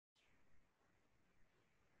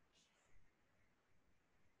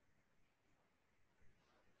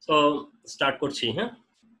So start করছি। হ্যাঁ,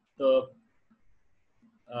 তো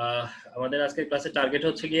আমাদের আজকের ক্লাসের টার্গেট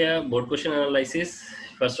হচ্ছে গিয়ে board question analysis.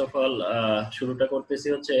 First of all শুরুটা করতেছি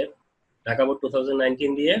হচ্ছে ঢাকা বোর্ড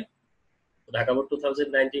 2019 দিয়ে। ঢাকা বোর্ড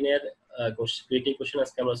 2019 এর ক্রিয়েটিভ কোশ্চেন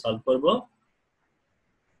আজকে আমরা সলভ করব।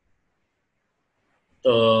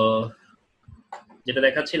 তো যেটা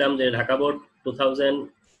দেখাচ্ছিলাম যে ঢাকা বোর্ড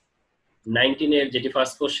 2019 এর যেটি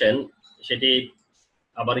ফার্স্ট কোশ্চেন সেটি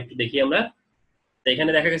আবার একটু দেখি আমরা। তো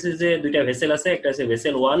এখানে দেখা গেছে যে দুইটা ভেসেল আছে, একটা আছে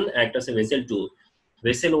ভেসেল 1 আর একটা আছে ভেসেল 2।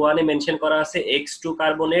 ভেসেল 1 এ মেনশন করা আছে X2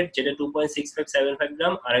 কার্বনেট যেটা 2.6575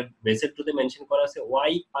 গ্রাম, আর ভেসেল 2 তে মেনশন করা আছে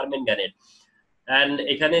Y পারম্যাঙ্গানেট। এন্ড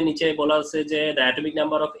এখানে নিচে বলা আছে যে the atomic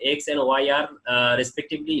number of X and Y R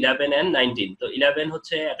respectively 11 and 19। তো 11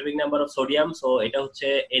 হচ্ছে atomic number of sodium, so এটা হচ্ছে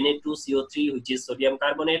Na2CO3 which is sodium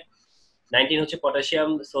carbonate. 19 হচ্ছে পটাশিয়াম,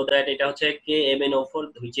 সো দ্যাট এটা হচ্ছে KMnO4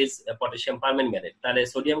 which is potassium permanganate. তাহলে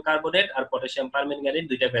সোডিয়াম কার্বনেট আর পটাশিয়াম পারম্যাঙ্গানেট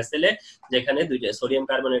দুইটা ভেসেলে, যেখানে দুইটা সোডিয়াম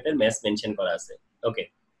কার্বনেটের মাস মেনশন করা আছে। ওকে,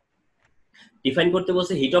 ডিফাইন করতে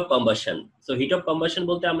বলছে heat of combustion. So heat of combustion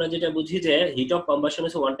বলতে আমরা যেটা বুঝি যে হিট অফ কম্বাশন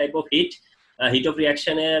হচ্ছে one type of heat. Heat of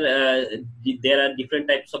রিঅ্যাকশনের there R different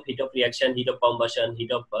types of heat of reaction, heat of combustion,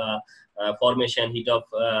 heat of formation, heat of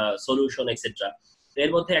solution etcetera.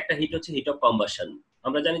 এর মধ্যে একটা hit হচ্ছে হিট অফ কম্বাশন।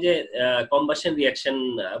 আমরা জানি যে combustion reaction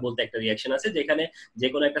বলতে একটা রিঅ্যাকশন আছে যেখানে যে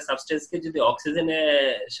কোনো একটা সাবস্টেন্সকে যদি অক্সিজেনের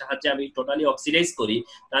সাহায্যে আমি টোটালি অক্সিডাইজ করি,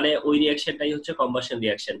 তাহলে ওই রিঅ্যাকশনটাই হচ্ছে কম্বাশন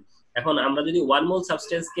রিঅ্যাকশন। এখন আমরা যদি 1 মোল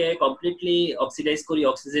সাবস্টেন্সকে কমপ্লিটলি অক্সিডাইজ করি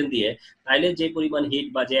অক্সিজেন দিয়ে, তাহলে যে পরিমাণ হিট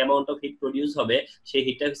বা যে অ্যামাউন্ট অফ হিট প্রডিউস হবে সেই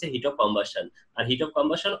হিটটা হচ্ছে heat of combustion. R heat of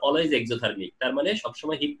combustion always exothermic, তার মানে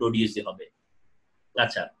সবসময় হিট প্রডিউসই হবে।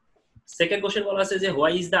 আচ্ছা, সেকেন্ড কোশ্চেন বলা আছে যে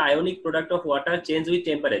why is the ionic product of water change with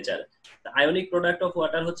temperature. Ionic product of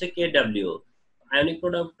water হচ্ছে KW। Ionic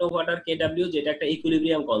product of water KW যেটা একটা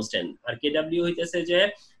ইকুইলিব্রিয়াম কনস্ট্যান্ট, আর KW হইতেছে যে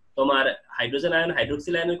তোমার হাইড্রোজেন আয়ন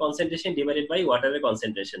হাইড্রোক্সিল আয়নের কনসেন্ট্রেশন ডিভাইডেড বাই ওয়াটারের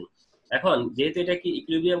কনসেন্ট্রেশন। এখন যেহেতু এটা কি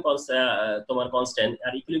ইকুইলিব্রিয়াম তোমার কনস্ট্যান্ট,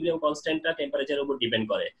 আর ইকুইলিব্রিয়াম কনস্ট্যান্টটা টেম্পারেচারের উপর ডিপেন্ড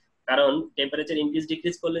করে, কারণ টেম্পারেচার ইনক্রিজ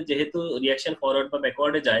ডিক্রিজ করলে যেহেতু রিঅ্যাকশন ফরওয়ার্ড বা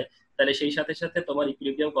ব্যাকওয়ার্ডে যায়, তাহলে সেই সাথে সাথে তোমার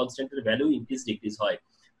ইকুইলিব্রিয়াম কনস্ট্যান্টের ভ্যালু ইনক্রিজ ডিক্রিজ হয়।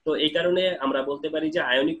 তো এই কারণে আমরা বলতে পারি যে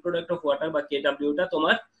আয়নিক প্রোডাক্ট অফ ওয়াটার বা KWটা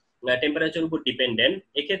তোমার টেম্পারেচার উপর ডিপেন্ডেন্ট।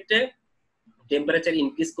 এক্ষেত্রে টেম্পারেচার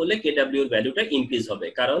ইনক্রিজ করলে KW এর ভ্যালুটা ইনক্রিজ হবে,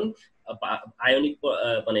 কারণ আয়নিক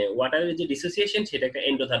মানে ওয়াটারের যে ডিসোসিয়েশন সেটা একটা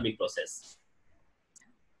এন্ডোথার্মিক প্রসেস।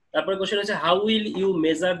 তারপরে কোশ্চেন হচ্ছে how will you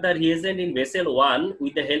measure the reagent in vessel 1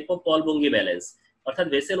 with the help of পলবঙ্গি balance. অর্থাৎ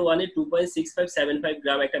ভেসেল 1 এ 2.6575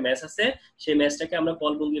 গ্রাম একটা ম্যাস আছে, সেই ম্যাসটাকে আমরা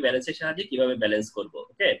পলবঙ্গি ব্যালেন্সের সাহায্যে কিভাবে ব্যালেন্স করব।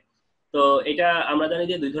 ওকে, তো এটা আমরা জানি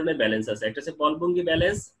যে দুই ধরনের ব্যালেন্স আছে, একটা হচ্ছে পলবঙ্গি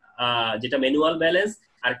ব্যালেন্স যেটা ম্যানুয়াল ব্যালেন্স,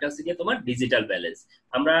 আর একটা হচ্ছে কি তোমার ডিজিটাল ব্যালেন্স।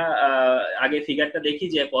 আমরা আগে ফিগারটা দেখি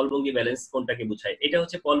যে পলবঙ্গি ব্যালেন্স কোনটাকে বোঝায়। এটা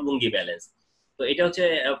হচ্ছে পলবঙ্গি ব্যালেন্স। তো এটা হচ্ছে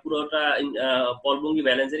পুরোটা পলবঙ্গি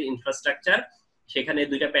ব্যালেন্সের ইনফ্রাস্ট্রাকচার। সেখানে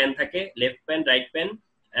দুইটা প্যান থাকে, লেফট প্যান রাইট প্যান,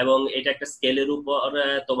 এবং এটা একটা স্কেলের উপর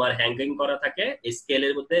তোমার হ্যাঙ্গিং করা থাকে। এই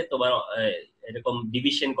স্কেলের মধ্যে তোমার এরকম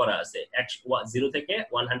ডিভিশন করা আছে, 0 থেকে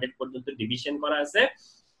 100 পর্যন্ত ডিভিশন করা আছে।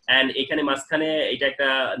 এন্ড এখানে মাঝখানে এটা একটা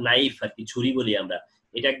নাইফ আর কি, ছুরি বলি আমরা,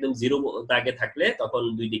 এটা একদম 0 দাগে থাকলে তখন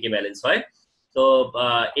দুই দিকে ব্যালেন্স হয়। তো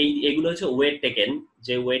এইগুলো হচ্ছে ওয়েট টেকেন,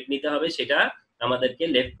 যে ওয়েট নিতে হবে সেটা আমাদেরকে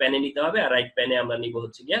লেফট প্যানে নিতে হবে, আর রাইট প্যানে আমরা নিব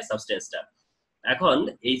হচ্ছে গিয়ে সাবস্টেন্সটা। এখন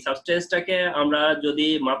এই সাবস্টেন্সটাকে আমরা যদি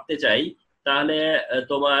মাপতে চাই, তাহলে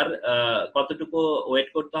তোমার কতটুকু ওয়েট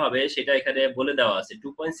করতে হবে সেটা এখানে বলে দেওয়া আছে,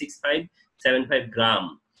 2.6575 গ্রাম।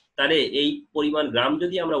 তাহলে এই পরিমাণ গ্রাম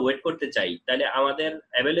যদি আমরা ওয়েট করতে চাই, তাহলে আমাদের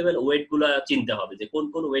অ্যাভেলেবেল ওয়েট গুলো চিনতে হবে যে কোন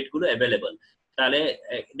কোন ওয়েট গুলো অ্যাভেলেবেল। তাহলে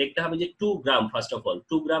দেখতে হবে যে 2 গ্রাম, first of all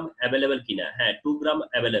 2 gram available কিনা। হ্যাঁ, 2 গ্রাম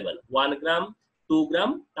অ্যাভেলেবেল, 1 গ্রাম, 2 গ্রাম,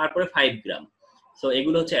 তারপরে 5 গ্রাম। সো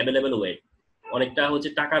এগুলো হচ্ছে অ্যাভেলেবেল ওয়েট। অনেকটা হচ্ছে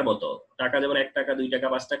টাকার মতো, টাকা যেমন 1 টাকা 2 টাকা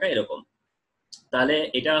 5 টাকা এরকম। তাহলে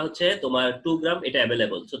এটা হচ্ছে তোমার 2 গ্রাম, এটা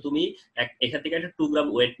অ্যাভেলেবল। সো তুমি এখান থেকে একটা 2 গ্রাম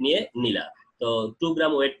ওয়েট নিয়ে নিলা। তো 2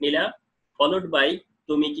 গ্রাম ওয়েট নিলা, ফলোড বাই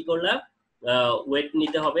তুমি কি করলা, ওয়েট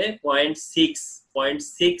নিতে হবে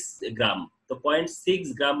 0.6 গ্রাম। তো 0.6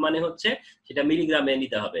 গ্রাম মানে হচ্ছে সেটা মিলিগ্রামে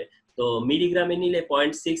নিতে হবে। তো মিলিগ্রামে নিলে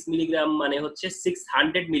 0.6 মিলিগ্রাম মানে হচ্ছে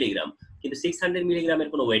 600 মিলিগ্রাম। কিন্তু 600 মিলিগ্রামের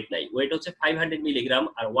কোনো ওয়েট নাই, ওয়েট হচ্ছে 500 মিলিগ্রাম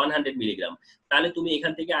আর 100 মিলিগ্রাম। তাহলে তুমি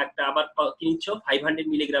এখান থেকে একটা আবার কিনছো 500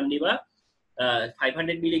 মিলিগ্রাম নিবা,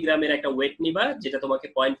 500 মিলিগ্রামের একটা ওয়েট নিবা যেটা তোমাকে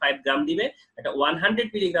 0.5 গ্রাম দিবে, একটা 100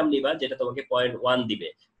 মিলিগ্রাম নিবা যেটা তোমাকে 0.1 দিবে।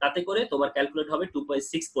 তাতে করে তোমার ক্যালকুলেট হবে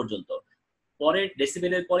 2.6 পর্যন্ত। পরে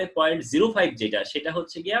ডেসিবেলের পরে 0.05 যেটা, সেটা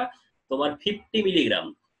হচ্ছে গিয়া তোমার 50 মিলিগ্রাম।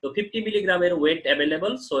 তো 50 মিলিগ্রামের ওয়েট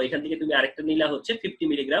অ্যাভেলেবল, সো এখান থেকে তুমি আরেকটা নিলা হচ্ছে 50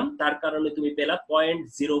 মিলিগ্রাম, তার কারণে তুমি পেলা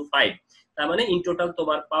 0.05। তার মানে ইন টোটাল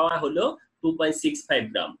তোমার পাওয়া হলো 2.65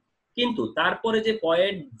 গ্রাম। কিন্তু তারপরে যে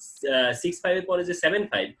 0.65 এর পরে যে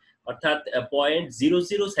 75 অর্থাৎ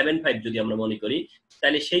 0.0075 যদি আমরা মনে করি,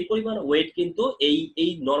 তাহলে সেই পরিমাণ ওয়েট কিন্তু এই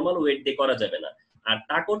নরমাল ওয়েট দিয়ে করা যাবে না। আর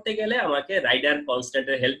তা করতে গেলে আমাকে রাইডার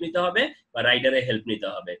কনস্ট্যান্টের হেল্প নিতে হবে বা রাইডারের হেল্প নিতে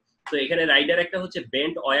হবে। তো এখানে রাইডার একটা হচ্ছে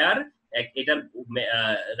বেন্ট ওয়্যার, এটার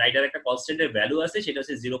রাইডার একটা কনস্ট্যান্টের ভ্যালু আছে, সেটা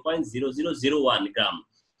হচ্ছে 0.0001 গ্রাম।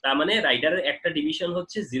 তার মানে রাইডারের একটা ডিভিশন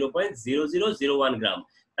হচ্ছে 0.0001 গ্রাম।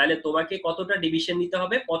 তাহলে তোমাকে কতটা ডিভিশন নিতে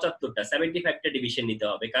হবে? 75টা, 75টা ডিভিশন নিতে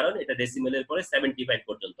হবে, কারণ এটা ডেসিমেলের পরে 75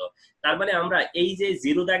 পর্যন্ত। তার মানে আমরা এই যে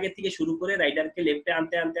জিরো দাগের থেকে শুরু করে রাইডারকে লেফটে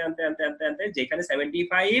আনতে আনতে আনতে আনতে আনতে আনতে যেখানে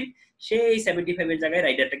 75, সেই 75 এর জায়গায়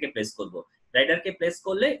রাইডারটাকে প্লেস করব। রাইডারকে প্লেস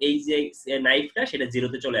করলে এই যে নাইফটা সেটা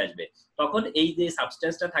জিরোতে চলে আসবে। তখন এই যে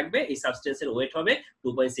সাবস্টেন্সটা থাকবে, এই সাবস্টেন্সের ওয়েট হবে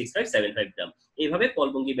 2.6575 গ্রাম। এইভাবে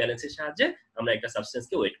পলবঙ্গি ব্যালেন্সের সাহায্যে আমরা একটা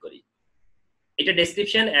সাবস্টেন্সকে ওয়েট করি। এটা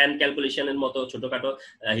ডেসক্রিপশন এন্ড ক্যালকুলেশনের মতো ছোটখাটো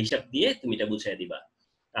হিসাব দিয়ে তুমি এটা বুঝিয়ে দিবা।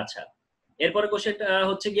 আচ্ছা, এরপরে কোশ্চেনটা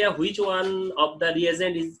হচ্ছে গিয়া, which one of the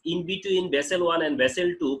reagent is in between vessel 1 and vessel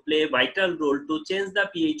 2 play vital role to change the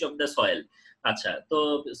pH of the soil. আচ্ছা, তো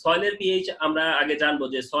সয়েলের পিএইচ আমরা আগে জানবো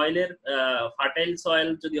যে সয়েলের ফার্টাইল সয়েল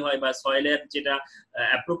যদি হয় বা সয়েলের যেটা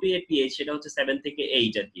অ্যাপ্রোপ্রিয়েট পিএইচ সেটা হচ্ছে 7 থেকে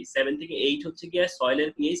 8 আর কি। 7 থেকে 8 হচ্ছে গিয়া সয়েলের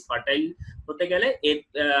পিএইচ। ফার্টাইল হতে গেলে এর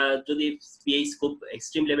যদি পিএইচ খুব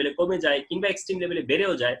এক্সট্রিম লেভেলে কমে যায় কিংবা এক্সট্রিম লেভেলে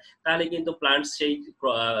বেড়েও যায়, তাহলে কিন্তু প্লান্টস সেই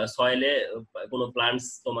সয়েলে কোনো প্লান্টস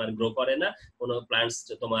তোমার গ্রো করে না, কোনো প্লান্টস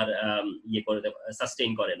তোমার ইয়ে করে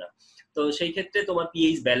সাস্টেইন করে না। তো সেই ক্ষেত্রে তোমার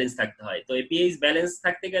পিএইচ ব্যালেন্স থাকতে হয়। তো এই পিএইচ ব্যালেন্স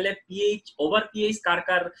থাকতে গেলে পিএইচ ওভার পিএইচ কার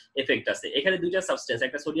কার এফেক্ট আছে? এখানে দুইটা সাবস্টেন্স,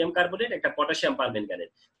 একটা সোডিয়াম কার্বনেট, একটা পটাশিয়াম পারম্যাঙ্গানেট।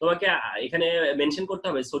 তোমাকে এখানে মেনশন করতে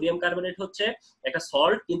হবে সোডিয়াম কার্বনেট হচ্ছে একটা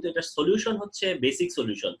সল্ট, কিন্তু এটা সলিউশন হচ্ছে বেসিক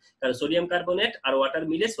সলিউশন, কারণ সোডিয়াম কার্বনেট আর ওয়াটার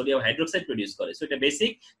মিলে সোডিয়াম হাইড্রোক্সাইড প্রডিউস করে। সো এটা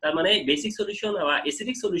বেসিক, তার মানে বেসিক সলিউশন বা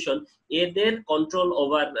অ্যাসিডিক সলিউশন, এদের কন্ট্রোল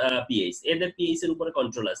ওভার পিএইচ, এদের পিএইচ এর উপরে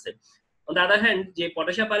কন্ট্রোল আছে। On the other hand, যে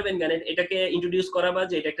পটাশিয়াম পারম্যাঙ্গানেট এটাকে ইন্ট্রোডিউস করা বা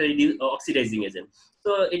যে এটা একটা অক্সিডাইজিং এজেন্ট।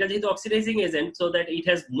 তো এটা যেহেতু oxidising agent, so that it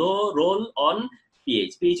has no roll on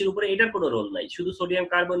pH. PH এর উপরে এটার কোনো রোল নাই, শুধু সোডিয়াম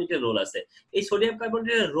কার্বনেটের রোল আছে। এই সোডিয়াম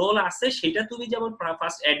কার্বনেটের রোল আছে, সেটা তুমি যেমন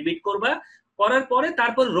ফার্স্ট অ্যাডমিট করবা, করার পরে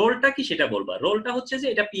তারপর রোলটা কি সেটা বলবা। রোলটা হচ্ছে যে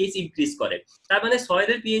এটা পিএইচ ইনক্রিজ করে। তার মানে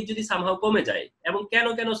সয়েলের পিএইচ যদি সামহাও কমে যায়, এবং কেন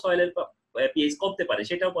কেন সয়েলের পিএইচ কমতে পারে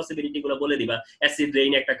সেটাও পসিবিলিটি গুলো বলে দিবা। অ্যাসিড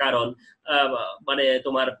রেইন একটা কারণ, মানে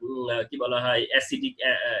তোমার কি বলা হয় অ্যাসিডিক,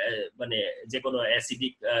 মানে যে কোনো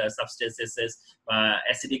অ্যাসিডিক সাবস্টেন্সেস বা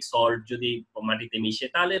অ্যাসিডিক সল্ট যদি মাটিতে মিশে,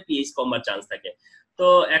 তাহলে পিএইচ কমার চান্স থাকে। তো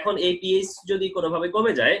এখন এই পিএইচ যদি কোনোভাবে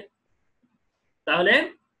কমে যায়, তাহলে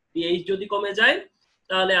পিএইচ যদি কমে যায়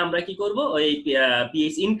তাহলে আমরা কি করব? ওই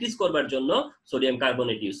পিএইচ ইনক্রিজ করবার জন্য সোডিয়াম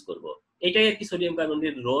কার্বনেট ইউজ করব। এটাই আর কি সোডিয়াম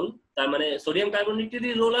কার্বনেটের রোল। তার মানে সোডিয়াম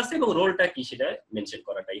কার্বনেটেরই রোল আছে, এবং রোলটা কি সেটা মেনশন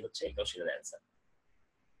করাটাই হচ্ছে এই কোশ্চেনের অ্যান্সার।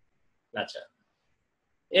 আচ্ছা,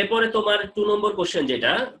 এরপরে তোমার 2 নম্বর কোশ্চেন,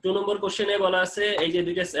 যেটা 2 নম্বর কোশ্চেনে বলা আছে এই যে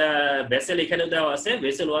দুইটা ভেসেল এখানে দেওয়া আছে,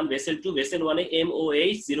 ভেসেল 1 ভেসেল 2। ভেসেল 1 এ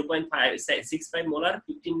MOH 0.65 মোলার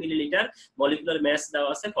 15 মিলিলিটার, মলিকুলার মাস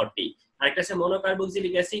দেওয়া আছে 40। আরেকটা আছে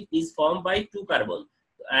মনোকার্বক্সিলিক acid is form by 2 carbon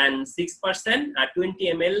and 6% R 20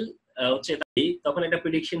 ml হচ্ছে। তখন একটা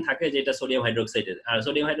প্রেডিকশন থাকে যে এটা সোডিয়াম হাইড্রোক্সাইডের, আর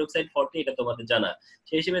সোডিয়াম হাইড্রোক্সাইড 40, এটা তোমাদের জানা।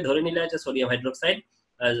 সেই হিসেবে ধরে নিলে এটা সোডিয়াম হাইড্রোক্সাইড।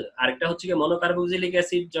 আরেকটা হচ্ছে কি মনোকার্বক্সিলিক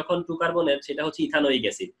অ্যাসিড যখন 2 কার্বনের, সেটা হচ্ছে ইথানোয়িক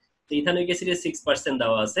অ্যাসিড। তো ইথানোয়িক অ্যাসিডের 6%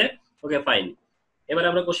 দেওয়া আছে। ওকে, ফাইন। এবার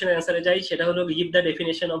আমরা কোশ্চেনের অ্যানসারে যাই, সেটা হলো give the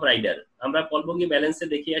definition of Radyr. আমরা পলবঙ্গি ব্যালেন্সে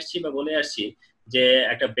দেখিয়ে আসছি বা বলে আসছি যে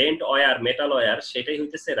একটা বেন্ট ওয়্যার, মেটাল ওয়্যার, সেটাই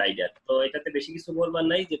হইতেছে রাইডার। তো এটাতে বেশি কিছু বলবার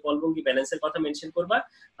নাই, যে পলবঙ্গি ব্যালেন্সের কথা মেনশন করবা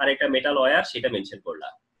আর একটা মেটাল ওয়্যার সেটা মেনশন করলা।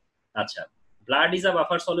 আচ্ছা, blood is a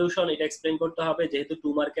buffer solution, এটা এক্সপ্লেইন করতে হবে, যেহেতু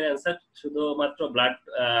 2 মার্কের অ্যানসার। শুধুমাত্র ব্লাড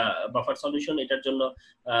বাফার সলিউশন, এটার জন্য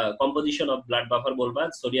কম্পোজিশন অফ ব্লাড বাফার বলবা,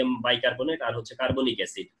 সোডিয়াম বাইকার্বনেট আর হচ্ছে carbonic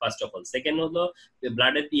acid first of all. Second হলো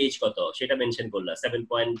ব্লাডের পিএইচ কত সেটা মেনশন করলা,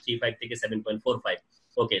 7.35 থেকে 7.45।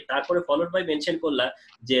 ওকে, তারপরে ফলোড বাই মেনশন করলা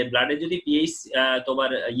যে ব্লাডে যদি পিএইচ তোমার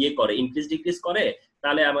ইয়ে করে, ইনক্রিজ ডিক্রিজ করে,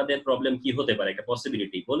 তাহলে আমাদের প্রবলেম কি হতে পারে, একটা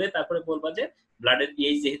পসিবিলিটি বলে তারপরে বলবা যে ব্লাডের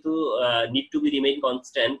পিএইচ যেহেতু need to B remain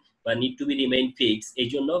constant বা need to B remain fix, এই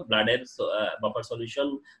জন্য ব্লাডের বাফার সলিউশন,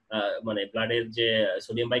 মানে ব্লাডের যে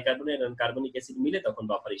সোডিয়াম বাইকার্বনেট এবং কার্বনিক অ্যাসিড মিলে তখন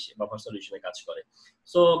বাফার সলিউশনে কাজ করে।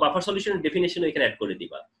 সো বাফার সলিউশনের ডেফিনেশন এখানে অ্যাড করে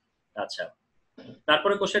দিবা। আচ্ছা,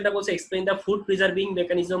 তারপরে কোশ্চেনটা বলছে explain the food preserving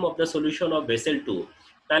mechanism of the solution of vessel 2।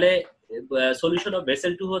 তাহলে সলিউশন অফ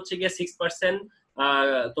ভেসেল 2 হচ্ছে গিয়ে 6%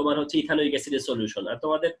 তোমার হচ্ছে ইথানোয়িক অ্যাসিডের সলিউশন। আর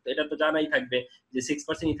তোমাদের এটা তো জানাই থাকবে যে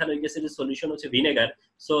 6% ইথানোয়িক অ্যাসিডের সলিউশন হচ্ছে ভিনেগার।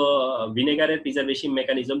 সো ভিনেগারের প্রিজার্ভেশন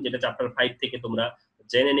মেকানিজম, যেটা চ্যাপ্টার 5 থেকে তোমরা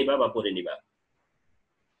জেনে নিবা বা পড়ে নিবা।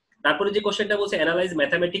 তারপরে যে কোশ্চেনটা বলছে analyse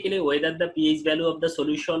mathematically whether the pH value of the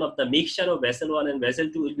solution of the mixture of vessel 1 and vessel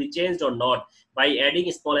 2 will be changed or not by adding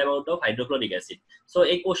small amount of hydrochloric acid. So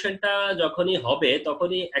এই কোশ্চেনটা যখনই হবে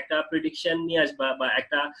তখনই একটা প্রেডিকশন নিয়ে আসবা বা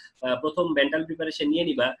একটা প্রথম মেন্টাল প্রিপারেশন নিয়ে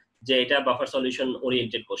নিবা যে এটা বাফার সলিউশন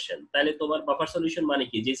ওরিয়েন্টেড কোশ্চেন। তাহলে তোমার বাফার সলিউশন মানে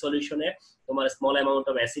কি, যে সলিউশনে তোমার স্মল অ্যামাউন্ট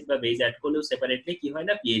অফ অ্যাসিড বা বেজ অ্যাড করলেও সেপারেটলি কি হয়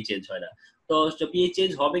না, পিএইচ চেঞ্জ হয় না। তো পিএইচ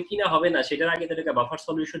চেঞ্জ হবে কি না হবে না সেটার আগে এটাকে বাফার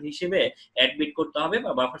সলিউশন হিসেবে অ্যাডমিট করতে হবে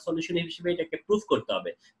বা বাফার সলিউশন হিসেবে এটাকে প্রুফ করতে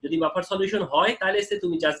হবে। যদি বাফার সলিউশন হয় তাহলে সে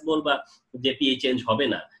তুমি জাস্ট বলবা যে পিএইচ চেঞ্জ হবে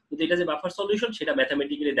না, কিন্তু এটা যে বাফার সলিউশন সেটা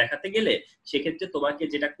ম্যাথমেটিক্যালি দেখাতে গেলে সেক্ষেত্রে তোমাকে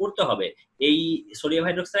যেটা করতে হবে, এই সোডিয়াম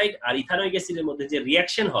হাইড্রোক্সাইড আর ইথানোয়িক অ্যাসিডের মধ্যে যে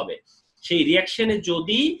রিঅ্যাকশন হবে সেই রিঅ্যাকশনে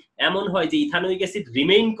যদি এমন হয় যে ইথানোয়িক অ্যাসিড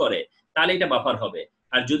রিমেইন করে তাহলে এটা বাফার হবে,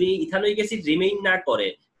 আর যদি ইথানোয়িক অ্যাসিড রিমেইন না করে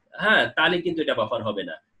হ্যাঁ তাহলে কিন্তু এটা বাফার হবে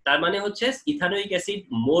না। তার মানে হচ্ছে ইথানোয়িক অ্যাসিড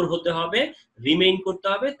মোর হতে হবে, রিমেইন করতে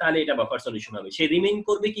হবে, তাহলে এটা বাফার সলিউশন হবে। সেই রিমেইন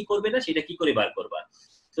করবে কি করবে না সেটা কি করে বার করবা,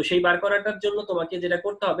 তো সেই বার করাটার জন্য তোমাকে যেটা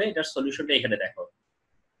করতে হবে এটার সলিউশনটা এখানে দেখো।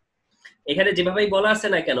 এখানে যেভাবেই বলা আছে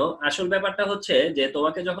না কেন আসল ব্যাপারটা হচ্ছে যে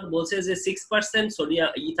তোমাকে যখন বলছে যে 6% সোডিয়াম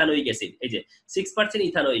ইথানোয়িক অ্যাসিড, এই যে 6%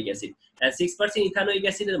 ইথানোয়িক অ্যাসিড, 6% ইথানোয়িক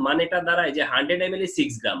অ্যাসিডের মানেটা দাঁড়ায় যে 100 ml এ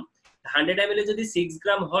 6 গ্রাম। 100 ml এ যদি 6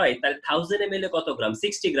 গ্রাম হয় তাহলে 1000 ml এ কত গ্রাম,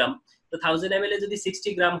 60 গ্রাম। তো 1000 ml এ যদি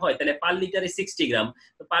 60 গ্রাম হয় তাহলে পার লিটারে 60 গ্রাম।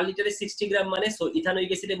 তো পার লিটারে 60 গ্রাম মানে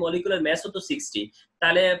ইথানোয়িক অ্যাসিডের মলিকুলার মাস তো 60,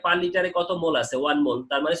 তাহলে পার লিটারে কত মোল আছে, 1 মোল।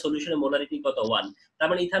 তার মানে সলিউশনের মোলারিটি কত, 1। তার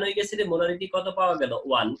মানে ইথানোয়িক অ্যাসিডের মোলারিটি কত পাওয়া গেল,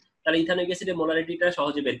 1। তাহলে ইথানোয়িক অ্যাসিডের মোলারিটিটা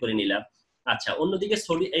সহজে বের করে নিলাম। আচ্ছা, অন্যদিকে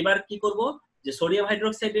এবার কি করব, যে সোডিয়াম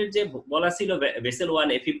হাইড্রোক্সাইডের যে বলা ছিল ভেসেল 1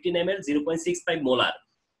 এ 15 ml 0.65 মোলার,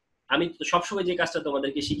 আমি সবসময় যে কাজটা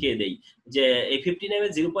তোমাদেরকে শিখিয়ে দেই যে এই 15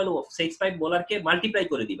 ml 0.65 মোলারকে মাল্টিপ্লাই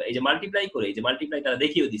করে দিবা। এই যে মাল্টিপ্লাই করে, এই যে মাল্টিপ্লাই তারা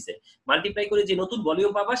দেখিয়ে দিছে, মাল্টিপ্লাই করে যে নতুন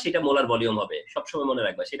ভলিউম পাবা সেটা মোলার ভলিউম হবে। সবসময় মনে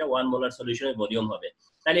রাখবা সেটা 1 মোলার সলিউশনের ভলিউম হবে।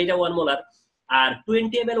 তাহলে এটা 1 মোলার। আর 20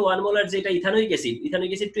 ml 1 মোলার যেটা ইথানোয়িক অ্যাসিড,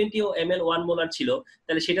 20 ml 1 মোলার ছিল,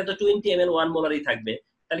 তাহলে সেটা তো 20 ml 1 মোলারই থাকবে।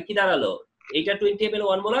 তাহলে কি দাঁড়ালো, এটা 20 ml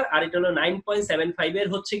 1 মোলার আর এটা হলো 9.75 এর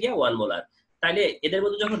হচ্ছে গিয়া 1 মোলার। তাহলে এদের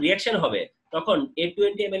মধ্যে যখন রিঅ্যাকশন হবে তখন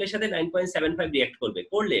 20 ml এর সাথে 9.75 রিঅ্যাক্ট করবে,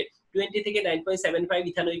 করলে 20 থেকে 9.75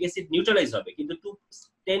 ইথানোয়িক অ্যাসিড নিউট্রালাইজ হবে, কিন্তু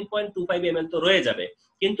 10.25 ml তো রয়ে যাবে,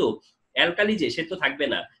 কিন্তু অ্যালকালি যে সে তো থাকবে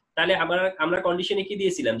না। তাহলে আমরা কন্ডিশনে কি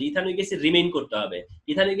দিয়েছিলাম যে ইথানোয়িক অ্যাসিড রিমেইন করতে হবে।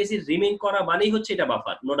 ইথানোয়িক অ্যাসিড রিমেইন করা মানেই হচ্ছে এটা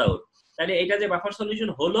বাফার, নো ডাউট। তাহলে এটা যে বাফার সলিউশন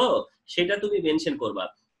হলো সেটা তুমি মেনশন করবা,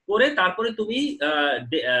 করে তারপরে তুমি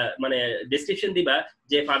মানে ডেসক্রিপশন দিবা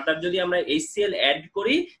যে ফার্দার যদি আমরা HCl অ্যাড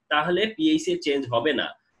করি তাহলে পিএইচ এর চেঞ্জ হবে না।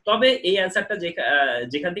 তবে এই অ্যানসারটা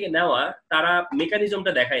যেখান থেকে নেওয়া তারা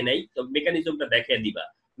মেকানিজমটা দেখায় নাই, তো মেকানিজমটা দেখিয়ে দিবা।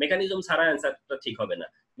 মেকানিজম ছাড়া অ্যানসারটা ঠিক হবে না।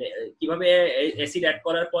 কিভাবে অ্যাসিড অ্যাড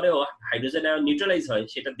করার পরেও হাইড্রোজেন আয়ন নিউট্রালাইজ হয়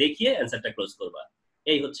সেটা দেখিয়ে অ্যানসারটা ক্লোজ করবা।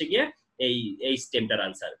 এই হচ্ছে গিয়ে এই স্টেমটার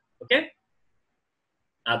আনসার। ওকে,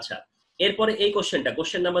 আচ্ছা, এরপরে এই কোশ্চেনটা,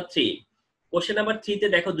 কোশ্চেন নাম্বার 3। কোশ্চেন নাম্বার 3 তে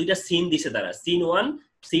দেখো দুইটা সিন দিছে তারা, সিন 1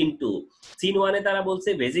 সিন 2। সিন 1 এ তারা বলছে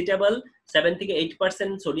ভেজিটেবল 7 থেকে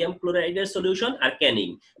 8% সোডিয়াম ক্লোরাইডের সলিউশন আর ক্যানিং,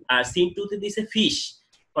 আর সিন 2 তে দিছে ফিশ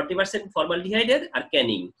 40% ফর্মালডিহাইডের আর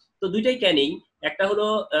ক্যানিং। তো দুইটাই ক্যানিং, একটা হলো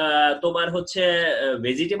তোমার হচ্ছে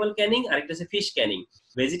ভেজিটেবল ক্যানিং আর একটা হচ্ছে ফিশ ক্যানিং।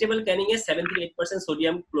 ভেজিটেবল ক্যানিং এ 7 থেকে 8%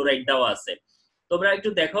 সোডিয়াম ক্লোরাইড দেওয়া আছে। তোমরা একটু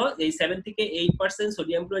দেখো এই 7 থেকে 8%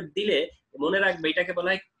 সোডিয়াম ক্লোরাইড দিলে মনে রাখবে এটাকে বলা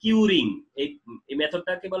হয় কিউরিং, এই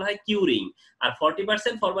মেথডটাকে বলা হয় কিউরিং। আর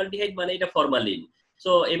 40% ফর্মালডিহাইড মানে এটা ফরমালিন।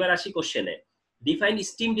 সো এবার আসি কোশ্চেনে, ডিফাইন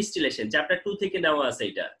স্টিম ডিস্টিলেশন, চ্যাপ্টার 2 থেকে নেওয়া আছে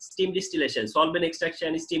এটা। Steam distillation, solvent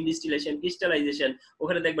extraction, steam distillation, crystallisation,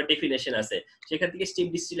 ওখানে দেখবা ডেফিনেশন আছে, সেখান থেকে স্টিম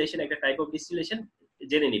ডিস্টিলেশন একটা টাইপ অফ ডিস্টিলেশন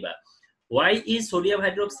জেনে নিবা। Why is sodium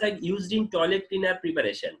hydroxide used in toilet cleaner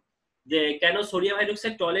preparation, যে কেন sodium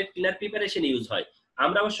hydroxide toilet cleaner preparation use হয়।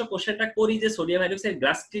 আমরা অবশ্য কোশ্চেনটা করি যে সোডিয়াম হাইড্রোক্সাইড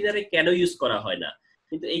গ্লাস ক্লিনারে কেন ইউজ করা হয় না,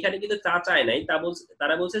 কিন্তু এখানে কিন্তু তা চায় নাই,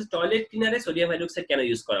 তারা বলছে টয়লেট ক্লিনারে সোডিয়াম হাইড্রোক্সাইড কেন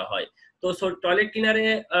ইউজ করা হয়। তো টয়লেট ক্লিনারে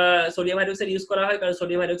সোডিয়াম হাইড্রোক্সাইড ইউজ করা হয় কারণ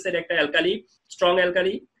সোডিয়াম হাইড্রোক্সাইড একটা অ্যালকালি, স্ট্রং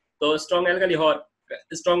অ্যালকালি। তো স্ট্রং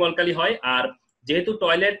অ্যালকালি হয়, আর যেহেতু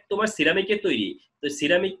টয়লেট তোমার সিরামিকের তৈরি, তো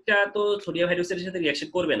সিরামিকটা তো সোডিয়াম হাইড্রোক্সাইডের সাথে রিঅ্যাকশন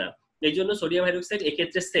করবে না, এই জন্য সোডিয়াম হাইড্রোক্সাইড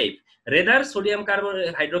এক্ষেত্রে safe. Rather sodium carbon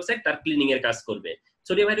hydroxide তার ক্লিনিং এর কাজ করবে,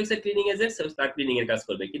 সোডিয়াম হাইড্রোক্সাইড ক্লিনিং এজেন্ট তার ক্লিনিং এর কাজ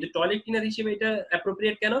করবে, কিন্তু টয়লেট ক্লিনার হিসেবে এটা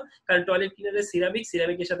অ্যাপ্রোপ্রিয়েট কেন, কারণ টয়লেট ক্লিনারে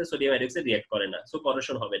সিরামিকের সাথে সোডিয়াম হাইড্রোক্সাইড রিঅ্যাক্ট করে না, সো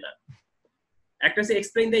করোশন হবে না। একটা হচ্ছে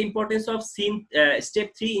explain the importance of step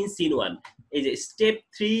 3 in scene 1। এই যে স্টেপ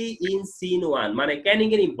 3 ইন সিন 1 মানে ক্যানিং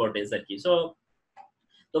এর ইম্পর্টেন্স আর কি। সো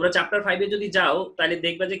তোমরা চ্যাপ্টার 5 এ যদি যাও তাহলে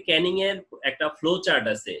দেখবা যে ক্যানিং এর একটা ফ্লো চার্ট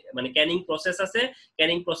আছে, মানে ক্যানিং প্রসেস আছে,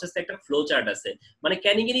 ক্যানিং প্রসেসে একটা ফ্লো চার্ট আছে। মানে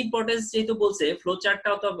ক্যানিং এর ইম্পর্টেন্স যেহেতু বলছে, ফ্লো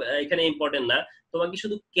চার্টটাও তো এখানে ইম্পর্টেন্ট না, তোমাকে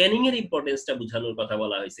শুধু ক্যানিং এর ইম্পর্টেন্সটা বোঝানোর কথা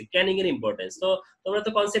বলা হয়েছে, ক্যানিং এর ইম্পর্টেন্স। তো তোমরা তো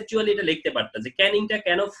কনসেপচুয়ালি এটা লিখতে পারতা যে ক্যানিংটা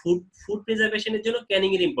কেন, ফুড প্রিজার্ভেশনের জন্য ক্যানিং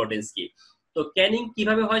এর ইম্পর্টেন্স কি। তো ক্যানিং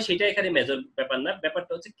কিভাবে হয় সেটা এখানে মেজর ব্যাপার না,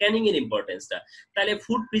 ব্যাপারটা হচ্ছে ক্যানিং এর ইম্পর্টেন্সটা। তাহলে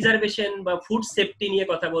ফুড প্রিজার্ভেশন বা ফুড সেফটি নিয়ে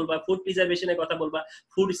কথা বলবা, ফুড প্রিজার্ভেশনের কথা বলবা,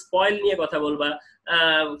 ফুড স্পয়েল নিয়ে কথা বলবা,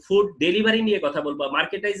 ফুড ডেলিভারি নিয়ে কথা বলবা,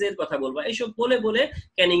 মার্কেটাইজের কথা বলবা, এইসব বলে বলে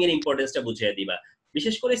ক্যানিং এর ইম্পর্টেন্সটা বুঝিয়ে দিবা।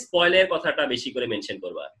 বিশেষ করে স্পয়েলের কথাটা বেশি করে মেনশন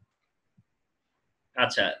করবা।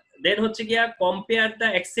 আচ্ছা, দেন হচ্ছে গিয়া compare the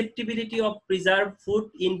acceptability of preserve food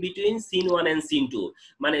in between scene 1 and scene 2।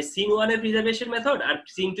 মানে সিন 1 এর প্রিজার্ভেশন মেথড আর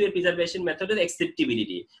সিন 2 এর প্রিজার্ভেশন মেথডের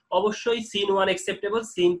অ্যাকসেপ্টেবিলিটি। অবশ্যই সিন 1 অ্যাকসেপ্টেবল,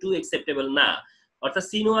 সিন 2 অ্যাকসেপ্টেবল না। অর্থাৎ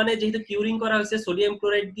সিন 1 এ যেহেতু কিউরিং করা হয়েছে, সোডিয়াম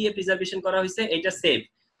ক্লোরাইড দিয়ে প্রিজার্ভেশন করা হয়েছে, এটা সেফ,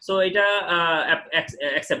 সো এটা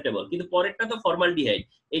অ্যাকসেপ্টেবল। কিন্তু পরেরটা তো ফর্মালডিহাইড,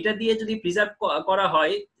 এটা দিয়ে যদি প্রিজার্ভ করা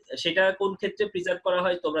হয়, সেটা কোন ক্ষেত্রে প্রিজার্ভ করা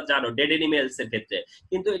হয় তোমরা জানো, ডেড এনিমেলস এর ক্ষেত্রে।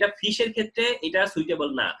 কিন্তু এটা ফিশের ক্ষেত্রে এটা সুইটেবল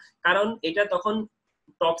না, কারণ এটা তখন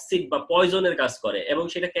টক্সিক বা পয়জনের কাজ করে এবং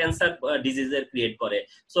সেটা ক্যান্সার ডিজিজের ক্রিয়েট করে।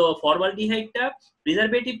 সো ফর্মালডিহাইডটা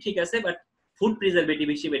প্রিজারভেটিভ ঠিক আছে, বাট ফুড প্রিজারভেটিভ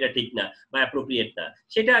হিসেবে এটা ঠিক না বা অ্যাপ্রোপ্রিয়েট না।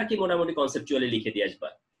 সেটা আর কি মোটামুটি কনসেপচুয়ালি লিখে দিয়ে আসবা।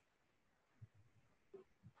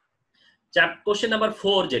 কোশ্চেন নাম্বার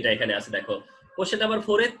 4 যেটা এখানে আছে, দেখো কোশ্চেন নাম্বার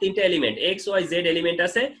 4 এর তিনটা element x Y Z element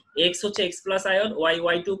আছে। এক্স হচ্ছে x plus ion, Y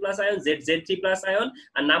Y two plus ion, Z Z three plus ion.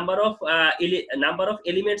 R number of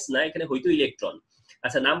elements না, এখানে হয়তো ইলেকট্রন।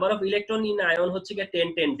 আচ্ছা, number of electron in ion হচ্ছে কি 10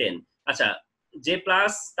 10 10। আচ্ছা, যে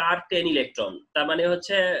প্লাস তার 10 ইলেকট্রন, তার মানে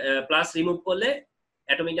হচ্ছে প্লাস রিমুভ করলে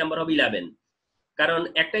অ্যাটমিক নাম্বার হবে 11, কারণ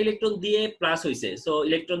একটা ইলেকট্রন দিয়ে প্লাস হইছে, সো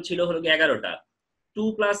ইলেকট্রন ছিল হলো 11টা। 2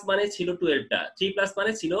 প্লাস মানে ছিল 12টা, 3 প্লাস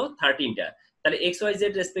মানে ছিল 13টা। তাহলে x Y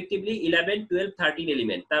Z respectively 11 12 13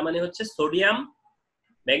 element, তার মানে হচ্ছে সোডিয়াম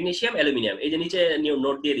ম্যাগনেসিয়াম অ্যালুমিনিয়াম। এই যে নিচে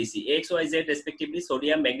নোট দিয়ে দিছি, x Y Z respectively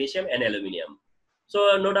sodium magnesium and aluminium. So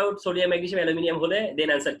no doubt sodium magnesium aluminium হলে দেন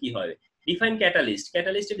आंसर কি হবে। ডিফাইন ক্যাটালিস্ট,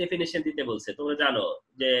 ক্যাটালিস্টের ডেফিনিশন দিতে বলছে। তোমরা জানো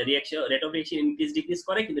যে reaction, rate of reaction increase decrease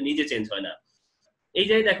করে কিন্তু নিজে চেঞ্জ হয় না। এই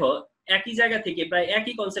যে দেখো একই জায়গা থেকে প্রায়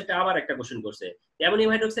একই কনসেপ্টে আবার একটা কোশ্চেন করছে,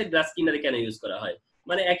 অ্যামোনিয়াম হাইড্রোক্সাইড গ্লাস ক্লিনারে কেন ইউজ করা হয়।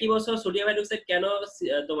 মানে একই বছর সোডিয়াম হাইড্রোক্সাইড কেন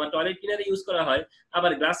তোমার টয়লেট ক্লিনারে ইউজ করা হয়,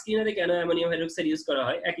 আবার গ্লাস ক্লিনারে কেন অ্যামোনিয়াম হাইড্রোক্সাইড ইউজ করা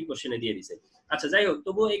হয়, একই কোশ্চেনে দিয়ে দিছে। আচ্ছা যাই হোক,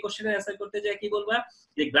 তবুও এই কোশ্চেনের অ্যান্সার করতে যায় কি বলবা,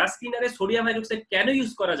 যে গ্লাস ক্লিনারে সোডিয়াম হাইড্রোক্সাইড কেন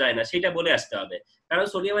ইউজ করা যায় না সেটা বলে আসতে হবে। কারণ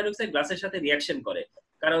সোডিয়াম হাইড্রোক্সাইড গ্লাসের সাথে রিঅ্যাকশন করে,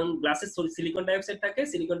 কারণ গ্লাসে সিলিকন ডাইঅক্সাইড থাকে,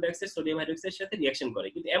 সিলিকন ডাইঅক্সাইড সোডিয়াম হাইড্রোক্সাইডের সাথে রিঅ্যাকশন করে,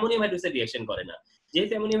 কিন্তু অ্যামোনিয়াম হাইড্রোক্সাইড রিঅ্যাকশন করে না।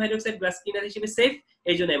 যেহেতু অ্যামোনিয়াম হাইড্রোক্সাইড গ্লাস ক্লিনার হিসেবে সেফ,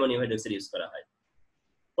 এই জন্য অ্যামোনিয়াম হাইড্রোক্সাইড ইউজ করা হয়।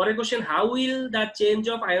 পরের question, how will the change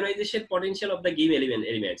of ionisation potential of the give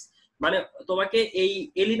elements. মানে তোমাকে এই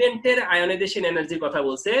এলিমেন্টের আয়োনাইজেশন এনার্জির কথা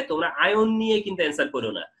বলছে, তোমরা আয়ন নিয়ে কিন্তু অ্যান্সার করো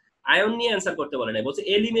না, আয়ন নিয়ে অ্যান্সার করতে বলে না, বলছে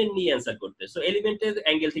এলিমেন্ট নিয়ে অ্যান্সার করতে। সো এলিমেন্টের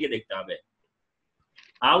অ্যাঙ্গেল থেকে দেখতে হবে।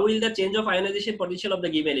 How will the change of ionisation potential of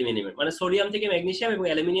the give element, মানে সোডিয়াম থেকে ম্যাগনেসিয়াম এবং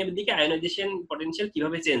অ্যালুমিনিয়ামের দিকে আয়োনাইজেশন পটেনশিয়াল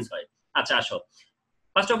কিভাবে চেঞ্জ হয়। আচ্ছা আসো,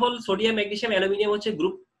 first of all sodium magnesium aluminium হচ্ছে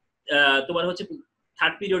গ্রুপ, তোমার হচ্ছে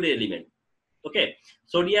থার্ড পিরিয়ডের এলিমেন্ট। ওকে,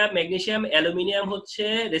 সোডিয়াম ম্যাগনেসিয়াম অ্যালুমিনিয়াম হচ্ছে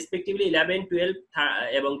রেসপেক্টিভলি 11 12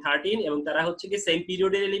 এবং 13, এবং তারা হচ্ছে কি সেম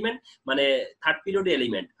পিরিয়ডের এলিমেন্ট, মানে থার্ড পিরিয়ডের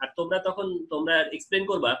এলিমেন্ট। আর তোমরা এক্সপ্লেন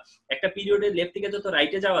করবা একটা পিরিয়ডের লেফট থেকে যত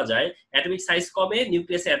রাইটে যাওয়া যায় অ্যাটমিক সাইজ কমে,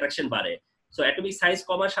 নিউক্লিয়াসের অ্যাট্রাকশন বাড়ে। সো অ্যাটমিক সাইজ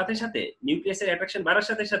কমার সাথে সাথে নিউক্লিয়াসের অ্যাট্রাকশন বাড়ার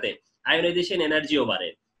সাথে সাথে আয়োনাইজেশন এনার্জিও বাড়ে।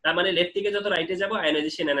 তার মানে লেফট থেকে যত রাইটে যাবো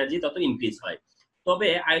আয়োনাইজেশন এনার্জি তত ইনক্রিজ হয়। তবে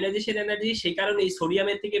আয়োনাইজেশন এনার্জি সেই কারণে এই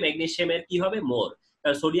সোডিয়ামের থেকে ম্যাগনেসিয়ামের কি হবে, মোর।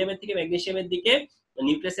 কারণ সোডিয়ামের থেকে ম্যাগনেসিয়ামের দিকে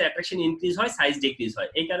নিউক্লিয়াসের অ্যাট্রাকশন ইনক্রিজ হয়, সাইজ ডিক্রিজ হয়।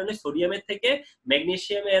 এই কারণে সোডিয়ামের থেকে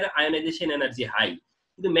ম্যাগনেসিয়ামের আয়োনাইজেশন এনার্জি হাই।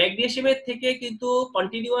 কিন্তু ম্যাগনেসিয়ামের থেকে কিন্তু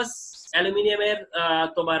কন্টিনিউয়াস অ্যালুমিনিয়ামের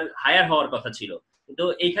তোমার হায়ার হওয়ার কথা ছিল। কিন্তু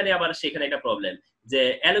এইখানে আবার সেখানে একটা প্রবলেম, যে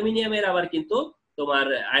অ্যালুমিনিয়ামের আবার কিন্তু তোমার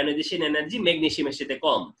আয়োনাইজেশন এনার্জি ম্যাগনেসিয়ামের সাথে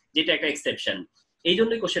কম, যেটা একটা এক্সেপশন। এই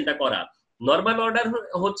জন্যই কোশ্চেনটা করা। নরমাল অর্ডার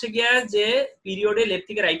হচ্ছে গিয়া যে পিরিয়ডে লেফট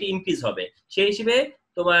থেকে রাইটে ইনক্রিজ হবে, সেই হিসেবে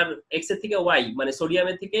তোমার এক্স এর থেকে ওয়াই মানে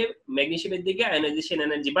সোডিয়ামের থেকে ম্যাগনেসিয়ামের দিকে আয়োনাইজেশন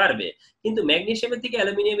এনার্জি বাড়বে, কিন্তু ম্যাগনেসিয়ামের থেকে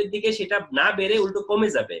অ্যালুমিনিয়ামের দিকে সেটা না বেড়ে উল্টো কমে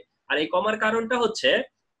যাবে। আর এই কমার কারণটা হচ্ছে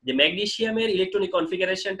যে ম্যাগনেসিয়ামের ইলেকট্রনিক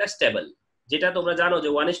কনফিগারেশনটা স্টেবল, যেটা তোমরা জানো যে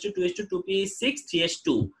 1:2:2 2p6 3s2।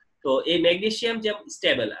 তো এই ম্যাগনেসিয়াম যে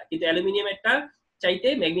স্টেবল, কিন্তু অ্যালুমিনিয়ামেরটা চাইতে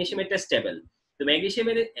ম্যাগনেসিয়ামেরটা স্টেবল। তো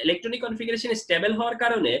ম্যাগনেসিয়ামের ইলেকট্রনিক কনফিগারেশন স্টেবল হওয়ার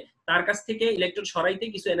কারণে তার কাছ থেকে ইলেকট্রন সরাইতে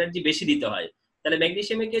কিছু এনার্জি বেশি দিতে হয়। তাহলে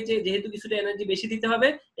ম্যাগনেসিয়ামকে যেহেতু কিছুটা এনার্জি বেশি দিতে হবে,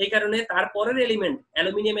 এই কারণে তার পরের এলিমেন্ট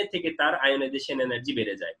অ্যালুমিনিয়ামের থেকে তার আয়োনাইজেশন এনার্জি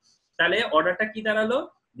বেড়ে যায়। তাহলে অর্ডারটা কি দাঁড়ালো,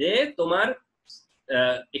 যে তোমার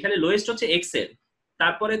এখানে লোয়েস্ট হচ্ছে এক্স এর,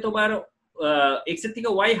 তারপরে তোমার এক্স এর থেকে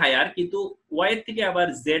ওয়াই হায়ার, কিন্তু ওয়াই এর থেকে আবার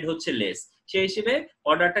জেড হচ্ছে লেস, সেই হিসেবে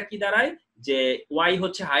অর্ডারটা কি দাঁড়ায় যে ওয়াই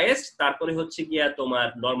হচ্ছে হাইয়েস্ট, তারপরে হচ্ছে গিয়া তোমার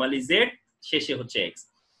নরমালি জেড, শেষে হচ্ছে এক্স।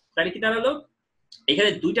 তাহলে কি দাঁড়ালো, এখানে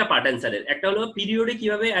দুইটা পার্ট অ্যান্সারের, একটা হলো পিরিয়ডে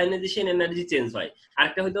কিভাবে আয়নাইজেশন এনার্জি চেঞ্জ হয়,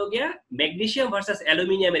 আরেকটা হয়তো গিয়া ম্যাগনেসিয়াম ভার্সাস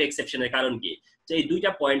অ্যালুমিনিয়ামের এক্সেপশনের কারণ কি। তো এই দুইটা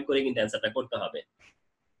পয়েন্ট করে কিন্তু অ্যান্সারটা করতে হবে।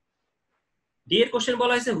 ডি এর কোশ্চেন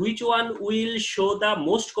বলা হয়েছে which one will show the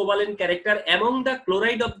most covalent character among the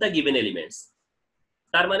chloride of the given elements.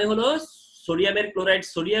 তার মানে হলো সোডিয়ামের chloride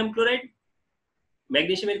sodium chloride,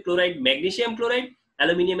 ম্যাগনেসিয়ামের chloride magnesium chloride,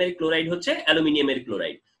 অ্যালুমিনিয়ামের ক্লোরাইড হচ্ছে অ্যালুমিনিয়ামের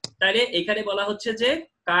ক্লোরাইড। তাইলে এখানে বলা হচ্ছে যে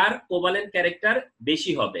কার কোভালেন্ট ক্যারেক্টার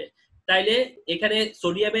বেশি হবে। তাইলে এখানে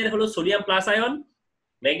সোডিয়ামের হলো sodium plus ion,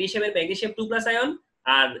 ম্যাগনেসিয়ামের magnesium 2 plus ion,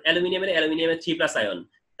 আর অ্যালুমিনিয়ামের অ্যালুমিনিয়ামের 3 প্লাস আয়ন।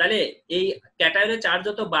 তাহলে এই ক্যাটায়নের চার্জ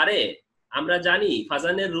যত বাড়ে, আমরা জানি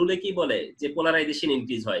ফাজানের রুলে কি বলে যে পোলারাইজেশন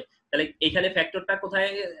ইনক্রিজ হয়। তাহলে এখানে ফ্যাক্টরটা কোথায়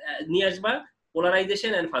নিয়ে আসবা,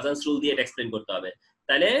 পোলারাইজেশন এন্ড ফাজানস রুল দিয়ে এটা এক্সপ্লেইন করতে হবে।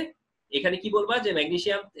 তাহলে এখানে কি বলবা যে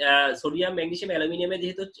ম্যাগনেসিয়াম সোডিয়াম ম্যাগনেসিয়াম অ্যালুমিনিয়ামে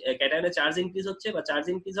যেহেতু ক্যাটায়নের চার্জ ইনক্রিজ হচ্ছে বা চার্জ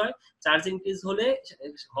ইনক্রিজ হয়, চার্জ ইনক্রিজ হলে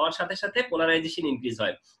হওয়ার সাথে সাথে পোলারাইজেশন ইনক্রিজ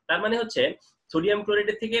হয়। তার মানে হচ্ছে সোডিয়াম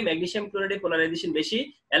ক্লোরাইডের থেকে ম্যাগনেসিয়াম ক্লোরাইডের পোলারাইজেশন বেশি,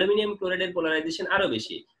 অ্যালুমিনিয়াম ক্লোরাইডের পোলারাইজেশন আরো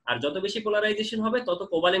বেশি। আর যত বেশি পোলারাইজেশন হবে তত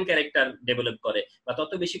কোভালেন্ট ক্যারেক্টার ডেভেলপ করে বা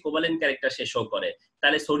তত বেশি কোভালেন্ট ক্যারেক্টার সে শো করে।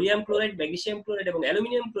 তাহলে সোডিয়াম ক্লোরাইড ম্যাগনেসিয়াম ক্লোরাইড এবং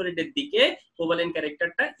অ্যালুমিনিয়াম ক্লোরাইডের দিকে কোভালেন্ট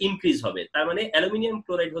ক্যারেক্টারটা ইনক্রিজ হবে। তার মানে অ্যালুমিনিয়াম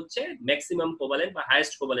ক্লোরাইড হচ্ছে ম্যাক্সিমাম কোভালেন্ট বা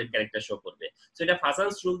হাইয়েস্ট কোভালেন্ট ক্যারেক্টার শো করবে। সো এটা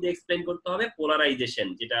ফাজানস রুল দিয়ে এক্সপ্লেইন করতে হবে পোলারাইজেশন,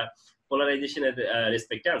 যেটা পোলারাইজেশনের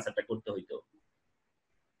রেসপেক্টে আনসারটা করতে হইতো।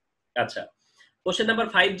 আচ্ছা, কোশ্চেন নাম্বার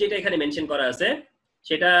 5 যেটা এখানে মেনশন করা আছে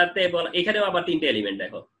সেটাতে এখানেও আবার তিনটা এলিমেন্ট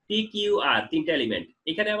দেখো, পি কিউ আর, তিনটা এলিমেন্ট।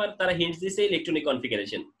 এখানে আবার তারা হিন্টস দিয়েছে ইলেকট্রনিক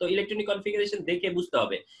কনফিগারেশন। তো ইলেকট্রনিক কনফিগারেশন দেখে বুঝতে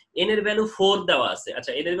হবে এন এর ভ্যালু 4 দেওয়া আছে।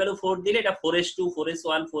 আচ্ছা, এন এর ভ্যালু 4 দিলে এটা 4s2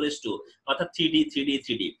 4s1 4s2 অর্থাৎ 3d 3d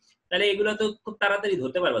 3d। তাহলে এগুলো তো খুব তাড়াতাড়ি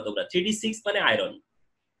ধরতে পারবা তোমরা। 3d6 মানে আয়রন,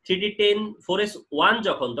 3d10 4s1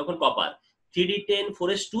 যখন তখন কপার, 3d10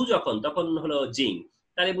 4s2 যখন তখন হলো জিঙ্ক।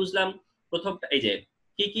 তাহলে বুঝলাম প্রথমটা এই যে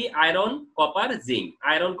কি কি iron copper zinc,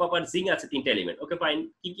 iron copper zinc আছে তিনটা এলিমেন্ট। Okay fine.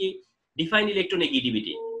 কি কি ডিফাইন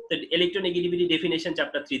ইলেকট্রোনেগেটিভিটি, তো ইলেকট্রোনেগেটিভিটি ডেফিনেশন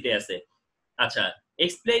চ্যাপ্টার 3 তে আছে। আচ্ছা,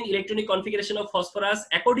 explain electronic configuration of phosphorus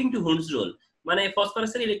according to হুন্স rule, মানে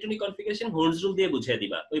ফসফরাসের ইলেকট্রনিক কনফিগারেশন হুন্স রুল দিয়ে বুঝিয়ে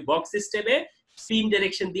দিবা। ওই বক্স সিস্টেমে স্পিন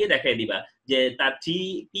ডাইরেকশন দিয়ে দেখাই দিবা যে তার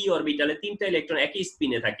 3p অরবিটালে তিনটা ইলেকট্রন একই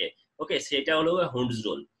স্পিনে থাকে। ওকে, সেটা হলো হুন্স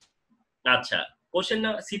রুল। আচ্ছা, কোশ্চেন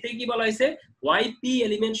না সিতে কি বলা হয়েছে, why p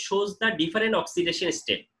element shows the different oxidation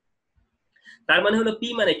state। তার মানে হলো p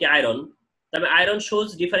মানে কি আয়রন, তবে iron shows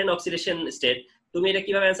different oxidation state। তুমি এটা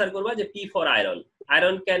কিভাবে অ্যানসার করবা যে p for iron,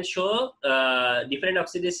 iron can show different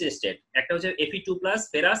oxidation state. একটা হচ্ছে Fe2+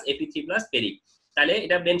 ফেরাস, Fe3+ ফেরিক। তাহলে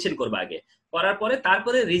এটা মেনশন করবা আগে, করার পরে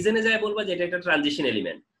তারপরে রিজনে যায় বলবা যে এটা একটা ট্রানজিশন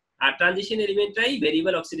এলিমেন্ট, আর transition এলিমেন্টটাই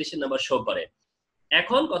variable oxidation number show করে।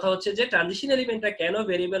 এখন কথা হচ্ছে যে ট্রানজিশন এলিমেন্টটা কেন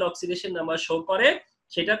ভেরিয়েবল অক্সিডেশন নাম্বার শো করে,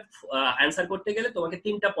 সেটা অ্যানসার করতে গেলে তোমাকে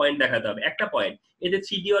তিনটা পয়েন্ট দেখাতে হবে। একটা পয়েন্ট, এদের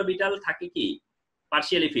 3d অরবিটাল থাকে কি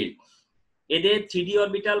পার্শিয়ালি ফিল্ড, এদের 3d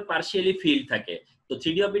অরবিটাল পার্শিয়ালি ফিল্ড থাকে। তো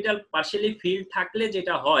 3d অরবিটাল পার্শিয়ালি ফিল্ড থাকলে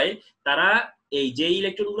যেটা হয়, তারা এই যে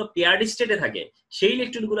ইলেকট্রনগুলো পেয়ার্ড স্টেটে থাকে সেই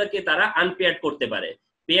ইলেকট্রনগুলোকে তারা আনপেয়ার্ড করতে পারে,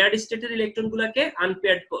 পেয়ার্ড স্টেটের ইলেকট্রনগুলোকে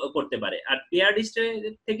আনপেয়ার্ড করতে পারে। আর পেয়ার্ড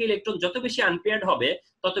স্টেট থেকে ইলেকট্রন যত বেশি আনপেয়ার্ড হবে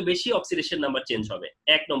তত বেশি অক্সিডেশন নাম্বার চেঞ্জ হবে,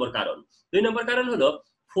 এক নম্বর কারণ। দুই নম্বর কারণ হলো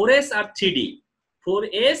 4s আর 3d,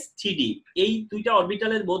 4s 3d এই দুইটা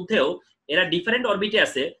অরবিটালের মধ্যেও এরা ডিফারেন্ট অরবিটে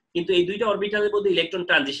আছে, কিন্তু এই দুইটা অরবিটালের মধ্যে ইলেকট্রন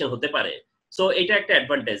ট্রানজিশন হতে পারে। সো এটা একটা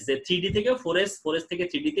অ্যাডভান্টেজ যে 3d থেকে 4s, 4s থেকে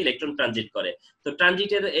 3d তে ইলেকট্রন ট্রানজিট করে। তো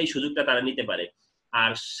ট্রানজিটের এই সুযোগটা তারা নিতে পারে।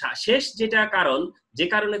 আর শেষ যেটা কারণ, যে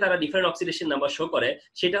কারণে তারা ডিফারেন্ট অক্সিডেশন নাম্বার শো করে,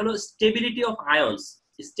 সেটা হলো stability of ions.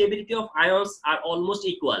 Stability of ions R almost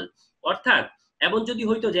equal. অর্থাৎ এমন যদি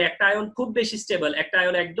হইতো যে একটা আয়ন খুব বেশি স্টেবল, একটা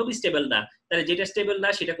আয়ন একদমই স্টেবল না, তাহলে যেটা স্টেবল না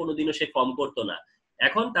সেটা কোনোদিনও সে ফর্ম করতো না।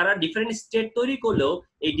 এখন তারা ডিফারেন্ট স্টেট তৈরি করলেও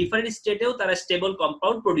এই ডিফারেন্ট স্টেটেও তারা স্টেবল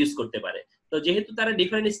কম্পাউন্ড প্রডিউস করতে পারে। তো যেহেতু তারা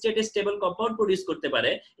ডিফারেন্ট স্টেটে স্টেবল কম্পাউন্ড প্রডিউস করতে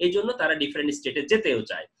পারে, এই জন্য তারা ডিফারেন্ট স্টেটে যেতেও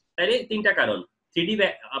চায়। তাহলে তিনটা কারণ, 3d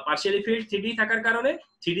পার্শিয়ালি ফিল্ড 3d থাকার কারণে,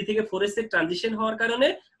 3d থেকে 4s এর ট্রানজিশন হওয়ার কারণে,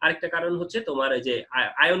 আরেকটা কারণ হচ্ছে তোমার এই যে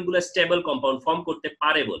আয়নগুলো স্টেবল কম্পাউন্ড ফর্ম করতে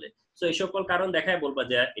পারে বলে। সো এই সকল কারণ দেখায় বলবা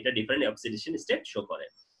যে এটা ডিফারেন্ট অক্সিডেশন স্টেট শো করে।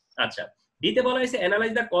 আচ্ছা, ডিতে বলা হয়েছে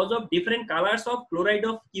analyse the cause of different Colors of chloride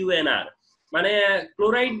of কিউএনআর। মানে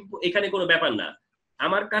ক্লোরাইড এখানে কোনো ব্যাপার না,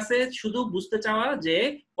 আমার কাছে শুধু বুঝতে চাওয়া যে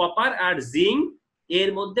কপার আর জিঙ্ক এর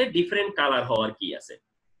মধ্যে ডিফারেন্ট কালার হওয়ার কি আছে।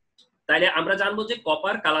 তাইলে আমরা জানবো যে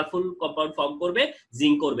কপার কালারফুল কম্পাউন্ড ফর্ম করবে,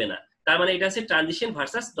 জিঙ্ক করবে না। তার মানে এটা হচ্ছে ট্রানজিশন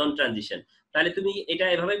ভার্সাস নন ট্রানজিশন। তাহলে তুমি এটা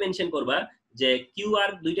এভাবে মেনশন করবা যে কিউ আর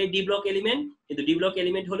দুইটাই ডি ব্লক এলিমেন্ট, কিন্তু ডি ব্লক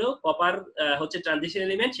এলিমেন্ট হলেও কপার হচ্ছে ট্রানজিশন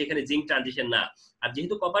এলিমেন্ট, সেখানে জিঙ্ক ট্রানজিশন না। আর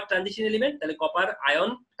যেহেতু কপার ট্রানজিশন এলিমেন্ট, তাহলে কপার আয়ন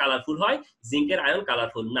কালারফুল হয়, জিঙ্কের আয়ন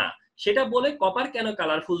কালারফুল না। সেটা বলে কপার কেন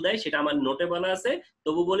কালারফুল দেয় সেটা আমার নোটে বলা আছে,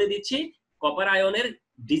 তবু বলে দিচ্ছি। কপার আয়নের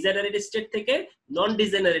ডিজেনারেট স্টেট থেকে নন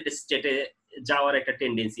ডিজেনারেট স্টেটে যাওয়ার একটা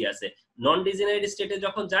টেন্ডেন্সি আছে। নন ডিজেনারেট স্টেটে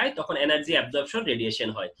যখন যায় তখন এনার্জি অ্যাবজর্পশন রেডিয়েশন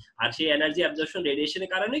হয়, আর সেই এনার্জি অ্যাবজর্পশন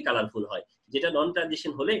রেডিয়েশনের কারণেই কালারফুল হয়, যেটা নন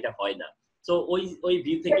ট্রানজিশন হলে এটা হয় না। সো ওই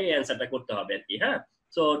ভিউ থেকে অ্যান্সারটা করতে হবে আর কি। হ্যাঁ,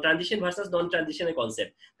 সো ট্রানজিশন ভার্সাস নন ট্রানজিশনের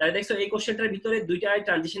কনসেপ্ট। তাহলে দেখছো এই কোশ্চেনটার ভিতরে দুইটা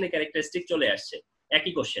ট্রানজিশনের ক্যারেক্টারিস্টিক চলে আসছে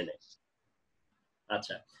একই কোশ্চেনে।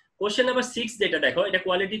 আচ্ছা, কোশ্চেন নাম্বার 6 যেটা দেখো, এটা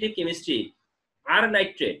কোয়ালিটেটিভ কেমিস্ট্রি। আর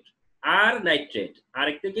নাইট্রেট আর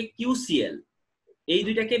একটাকে কিউসিএল, এই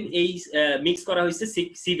দুইটাকে এই মিক্স করা হয়েছে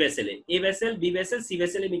সি ভেসেলে, এ vessel B vessel C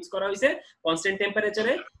ভেসেলে mix করা হয়েছে কনস্ট্যান্ট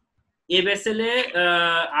টেম্পারেচারে। এ ভেসেলে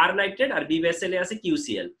আর নাইট্রেট আর বি ভেসেলে আছে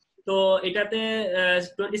কিউসিএল। তো এটাতে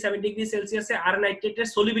 27 ডিগ্রি সেলসিয়াসে আর নাইট্রেটের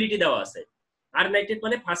সলিবিলিটি দেওয়া আছে। আর নাইট্রেট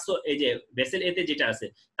মানে ফার্স্ট এই যে ভেসেল এতে যেটা আছে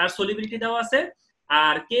তার সলিবিলিটি দেওয়া আছে,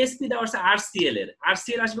 আর কেএসপি দেওয়া আছে আরসিএল এর।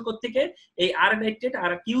 আরসিএল আসবে কোত্থেকে? এই আর নাইট্রেট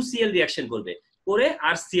আর কিউসিএল রিঅ্যাকশন করবে, করে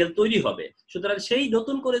আরসিএল তৈরি হবে। সুতরাং সেই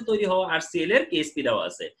নতুন করে তৈরি হওয়া আরসিএল এর কেএসপি দেওয়া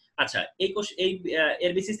আছে। আচ্ছা, এই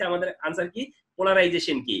এর বেসিসে আমাদের আনসার কি?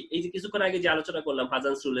 পোলারাইজেশন কি? এই যে কিছুক্ষণ আগে যে আলোচনা করলাম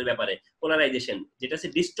হাজান্স রুলের ব্যাপারে, পোলারাইজেশন যেটা আছে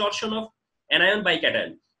distortion of anion by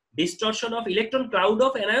cation, distortion of electron cloud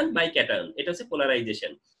of anion by cation, এটা হচ্ছে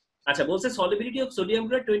পোলারাইজেশন। আচ্ছা, বলছে solubility of sodium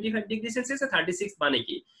chloride 25 degree সেলসিয়াসে 36, মানে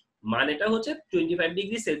কি? মানেটা হচ্ছে 25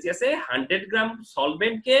 ডিগ্রি সেলসিয়াসে 100 গ্রাম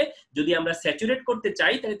সলভেন্টকে যদি আমরা স্যাচুরেট করতে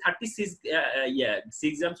চাই তাহলে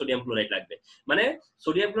 36 গ্রাম সোডিয়াম ক্লোরাইড লাগবে। মানে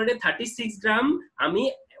সোডিয়াম ক্লোরাইডে 36 গ্রাম আমি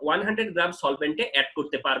 100 গ্রাম সলভেন্টে অ্যাড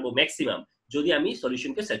করতে পারবো ম্যাক্সিমাম, যদি আমি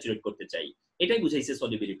সলিউশনকে স্যাচুরেট করতে চাই। এটাই বুঝাইছে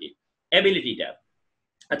সলিবিলিটি অ্যাবিলিটিটা।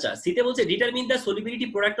 আচ্ছা, সিতে বলছে determine the solubility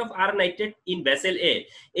product of R nitrate in vessel এ।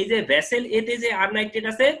 এই যে ভেসেল এ তে যে আর নাইট্রেট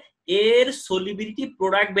আছে এর সলিবিলিটি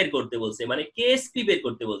প্রোডাক্ট বের করতে বলছে, মানে কেএসপি বের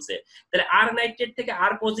করতে বলছে। তাহলে আর নাইট্রেট থেকে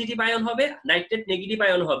আর পজিটিভ আয়ন হবে, নাইট্রেট নেগেটিভ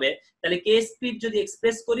আয়ন হবে। তাহলে কেএসপি যদি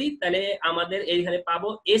এক্সপ্রেস করি তাহলে আমাদের এইখানে পাবো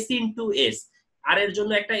এস ইনটু এস, আর এর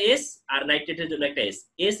জন্য একটা এস আর নাইট্রেটের জন্য একটা এস।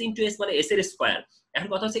 এস ইনটু এস মানে এস এর স্কয়ার। এখন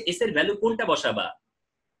কথা হচ্ছে এস এর ভ্যালু কোনটা বসাবা?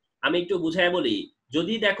 আমি একটু বুঝায় বলি।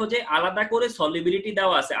 যদি দেখো যে আলাদা করে সলিবিলিটি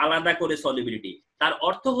দেওয়া আছে, আলাদা করে সলিবিলিটি, তার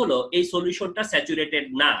অর্থ হলো এই সলিউশনটা স্যাচুরেটেড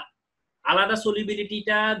না। আলাদা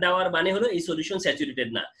সলিবিলিটিটা দেওয়ার মানে হলো এই সলিউশন স্যাচুরেটেড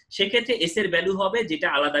না। সেক্ষেত্রে এস এর ভ্যালু হবে যেটা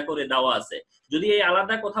আলাদা করে দেওয়া আছে। যদি এই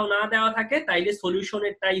আলাদা কোথাও না দেওয়া থাকে তাইলে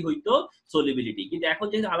সলিউশনেরটাই হইতো সলিবিলিটি, কিন্তু এখন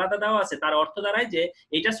যেহেতু আলাদা দেওয়া আছে তার অর্থ দাঁড়ায় যে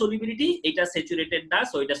এটা সলিবিলিটি, এটা স্যাচুরেটেড না,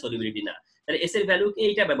 সো এটা সলিবিলিটি না। তাহলে এস এর ভ্যালুকে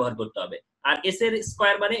এইটা ব্যবহার করতে হবে। আর এস এর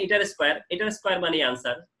স্কয়ার মানে এটার স্কয়ার মানে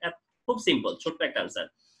আনসার। খুব সিম্পল, ছোট্ট একটা আনসার।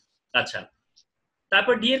 আচ্ছা,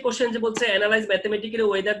 তারপর ডি এর কোশ্চেন যে বলছে analyse mathematically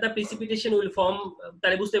weather the precipitation will form,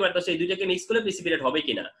 তাহলে বুঝতে পারতেছো এই দুইটাকে মিক্স করলে প্রিসিপিটেট হবে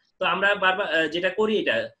কিনা। তো আমরা বারবার যেটা করি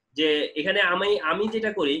এটা যে এখানে আমি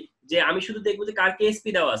যেটা করি যে আমি শুধু দেখবো যে কার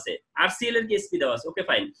কেএসপি দেওয়া আছে, আরসিএল এর কেএসপি দেওয়া আছে, ওকে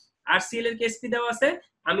ফাইন, আরসিএল এর কেএসপি দেওয়া আছে,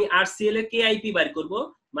 আমি আরসিএল এর কেআইপি বার করব,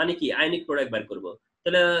 মানে কি আয়নিক প্রোডাক্ট বার করব।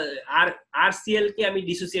 তাহলে আর আরসিএল কে আমি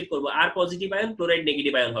ডিসোসিয়েট করব, আর positive ion chloride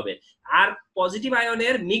negative ion হবে। আর পজিটিভ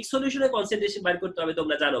আয়নের মিক্স সলিউশনের কনসেন্ট্রেশন বার করতে হবে,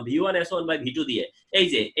 তোমরা জানো V1S1 বাই V2 দিয়ে। এই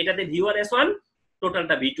যে এটাতে V1S1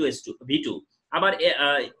 টোটালটা V2 আবার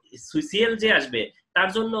সিএল যে আসবে তার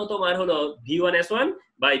জন্য তোমার হলো V1S1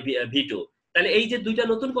 বাই V2। তাহলে এই যে দুইটা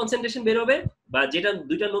নতুন কনসেন্ট্রেশন বের হবে, বা যেটা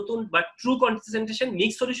দুইটা নতুন বা ট্রু কনসেন্ট্রেশন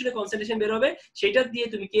মিক্স সলিউশনের কনসেন্ট্রেশন বের হবে, সেটা দিয়ে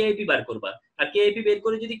তুমি কেআইপি বার করবা। আর কেআইপি বের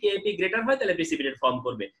করে যদি কেআইপি গ্রেটার হয় তাহলে প্রিসিপিটেট ফর্ম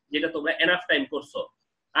করবে, যেটা তোমরা এনাফ টাইম করছো।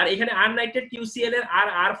 আর এখানে আর নাইট্রেট কিউসিএল এর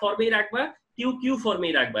আর ফর্মেই রাখবা, কিউ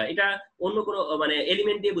ফর্মেই রাখবা। এটা অন্য কোনো মানে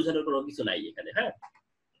এলিমেন্ট দিয়ে বোঝানোর কোনো কিছু নাই এখানে। হ্যাঁ,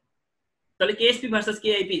 তাহলে কেএসপি ভার্সাস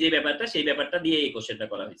কেআইপি যে ব্যাপারটা, সেই ব্যাপারটা দিয়ে এই কোশ্চেনটা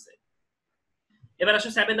করা হয়েছে। এবার আসো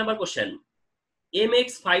 7 নাম্বার কোশ্চেন।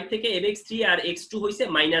 mx5 থেকে mx3 আর x2 হইছে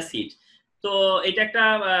মাইনাস হিট। তো এটা একটা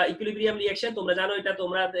ইকুইলিব্রিয়াম রিঅ্যাকশন, তোমরা জানো এটা।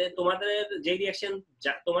 তোমাদের যে রিঅ্যাকশন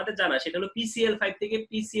তোমাদের জানা সেটা হলো PCl5 থেকে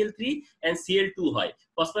PCl3 এন্ড Cl2 হয়,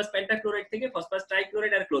 ফসফরাস পেন্টাক্লোরাইড থেকে ফসফরাস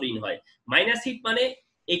ট্রাইক্লোরাইড আর ক্লোরিন হয়। মাইনাস হিট মানে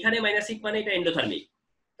এখানে মাইনাস হিট মানে এটা এন্ডোথার্মিক,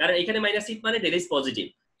 কারণ এখানে মাইনাস হিট মানে দ্যাট ইজ পজিটিভ,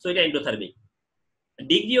 সো এটা এন্ডোথার্মিক।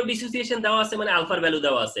 ডিগ্রি অফ ডিসোসিয়েশন দেওয়া আছে, মানে আলফার ভ্যালু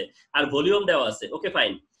দেওয়া আছে, আর ভলিউম দেওয়া আছে, ওকে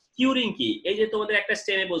ফাইন। কিউরিং কি? এই যে তোমাদের একটা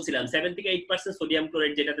স্টেমে বলছিলাম 7 থেকে 8% সোডিয়াম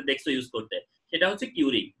ক্লোরাইড যেটাতে দেখছো ইউজ করতে, সেটা হচ্ছে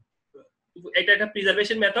কিউরিং। এটা একটা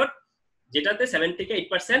প্রিজার্ভেশন মেথড যেটাতে 7 থেকে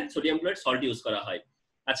 8% সোডিয়াম ক্লোরাইড সল্ট ইউজ করা হয়।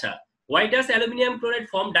 আচ্ছা, why does aluminium chloride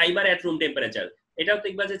form dimer at room temperature? এটাও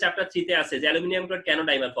দেখবা যে চ্যাপ্টার 3 তে আছে যে অ্যালুমিনিয়াম ক্লোরাইড কেন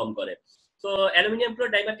ডাইমার ফর্ম করে। তো অ্যালুমিনিয়াম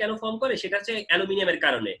ক্লোরাইড ডাইমার কেন ফর্ম করে সেটা হচ্ছে অ্যালুমিনিয়ামের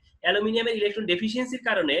কারণে, অ্যালুমিনিয়ামের ইলেকট্রন ডেফিসিয়েন্সির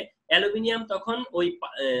কারণে অ্যালুমিনিয়াম তখন ওই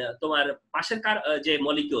তোমার পাশের যে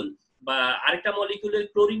মলিকিউল বা আরেকটা মলিকিউলের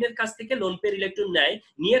ক্লোরিনের কাছ থেকে লোন পেয়ার ইলেকট্রন নেয়,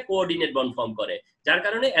 নিয়ে কোঅর্ডিনেট বন্ড ফর্ম করে, যার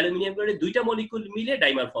কারণে অ্যালুমিনিয়াম ক্লোরাইড দুইটা মলিকিউল মিলে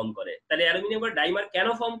ডাইমার ফর্ম করে। তাহলে অ্যালুমিনিয়াম ক্লোরাইড ডাইমার কেন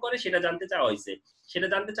ফর্ম করে সেটা জানতে চাওয়া হয়েছে। সেটা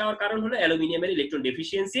জানতে চাওয়ার কারণ হলো অ্যালুমিনিয়ামের ইলেকট্রন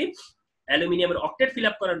ডেফিসিয়েন্সি, অ্যালুমিনিয়ামের অক্টেট ফিল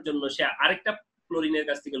আপ করার জন্য সে আরেকটা ক্লোরিনের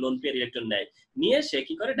কাছ থেকে লোন পেয়ার ইলেকট্রন নেয়, নিয়ে সে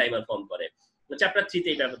কি করে ডাইমার ফর্ম করে। চ্যাপ্টার 3 তে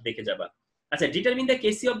এটা দেখে যাবা। আচ্ছা, determine the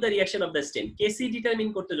KC of the reaction of the stem. KC determine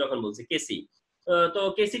করতে যখন বলছে কেসি, তো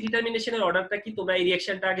কেসি ডিটারমিনেশনের অর্ডারটা কি, তোমরা এই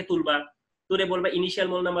রিঅ্যাকশনটা আগে তুলবা, তুলে বলবা ইনিশিয়াল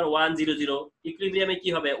মোল নাম্বার 1 0 0, ইকুইলিব্রিয়ামে কি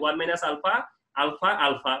হবে 1 মাইনাস আলফা আলফা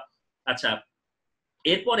আলফা। আচ্ছা,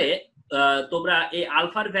 এরপরে তোমরা এই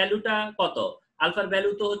আলফার ভ্যালুটা কত, আলফার ভ্যালু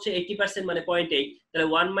তো হচ্ছে 80% মানে 0.8, তাহলে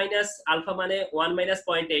 1 মাইনাস আলফা মানে 1 মাইনাস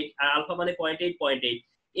 0.8 আর আলফা মানে 0.8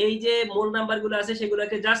 এই যে মোল নাম্বারগুলো আছে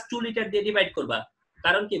সেগুলোকে জাস্ট 2 লিটার দিয়ে ডিভাইড করবা,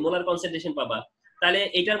 কারণ কি মোলার কনসেন্ট্রেশন পাবা। তাহলে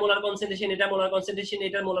এটার মোলার কনসেন্ট্রেশন, এটা মোলার কনসেন্ট্রেশন,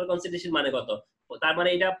 এটার মোলার কনসেন্ট্রেশন মানে কত, তার মানে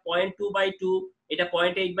এটা 0.2/2, এটা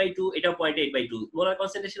 0.8/2, এটা 0.8/2 মোলার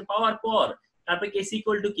কনসেন্ট্রেশন পাওয়ার পর তারপরে কেসি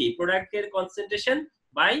ইকুয়াল টু কি, প্রোডাক্টের কনসেন্ট্রেশন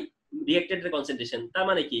বাই রিঅ্যাক্টেন্টের কনসেন্ট্রেশন। তার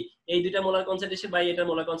মানে কি এই দুইটা মোলার কনসেন্ট্রেশন বাই এটার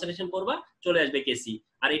মোলার কনসেন্ট্রেশন করবা, চলে আসবে কেসি,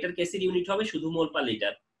 আর এটার কেসির ইউনিট হবে শুধু মোল per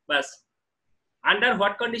litre, bus. Under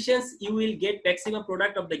what conditions you will get maximum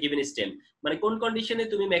product of the given stem, মানে কোন কন্ডিশনে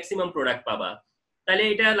তুমি ম্যাক্সিমাম প্রোডাক্ট পাবা। তাহলে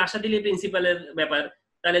এটা লাসাদিলি প্রিন্সিপালের ব্যাপার।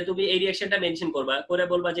 তাহলে তুমি এই রিঅ্যাকশনটা মেনশন করবা, করে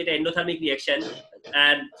বলবা যে এটা endothermic reaction.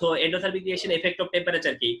 And so endothermic reaction effect of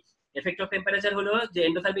temperature কি, এফেক্ট অফ টেম্পারেচার হলো যে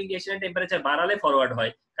এন্ডোথার্মিক রিঅ্যাকশনের টেম্পারেচার বাড়ালে ফরওয়ার্ড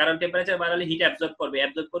হয়, কারণ টেম্পারেচার বাড়ালে হিট অ্যাবজর্ব করবে,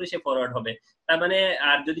 অ্যাবজর্ব করে সে ফরওয়ার্ড হবে। তার মানে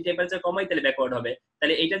আর যদি টেম্পারেচার কমায় তাহলে ব্যাকওয়ার্ড হবে।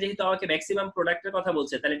 তাহলে এটা যেহেতু আমাকে ম্যাক্সিমাম প্রোডাক্টের কথা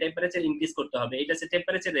বলছে, তাহলে টেম্পারেচার ইনক্রিজ করতে হবে, এটা হচ্ছে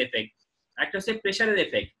টেম্পারেচার এফেক্ট। একটা হচ্ছে প্রেসারের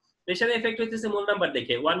এফেক্ট, প্রেসারের এফেক্ট হচ্ছে মোল নাম্বার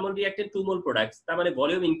দেখে 1 মোল রিঅ্যাক্টেন্ট 2 মোল প্রোডাক্টস, তার মানে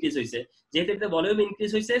ভলিউম ইনক্রিজ হইছে, যেহেতু এটা ভলিউম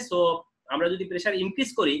ইনক্রিজ হইছে সো আমরা যদি প্রেসার ইনক্রিজ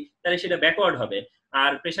করি তাহলে সেটা ব্যাকওয়ার্ড হবে,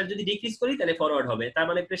 আর প্রেসার যদি ডিক্রিজ করি তাহলে ফরওয়ার্ড হবে, তার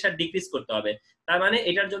মানে প্রেসার ডিক্রিজ করতে হবে। তার মানে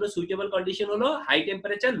এটার জন্য সুইটেবল কন্ডিশন হলো high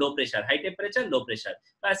temperature low pressure, high temperature low pressure,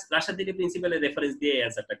 বাস লাস্টের দিকে প্রিন্সিপালের রেফারেন্স দিয়ে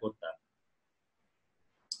অ্যানসারটা করতাম।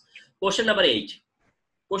 কোশ্চেন নাম্বার 8,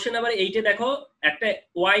 কোশ্চেন নাম্বার 8 এ দেখো একটা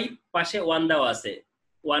ওয়াই পাশে 1 দেওয়া আছে,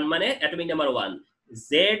 1 মানে অ্যাটমিক নাম্বার 1,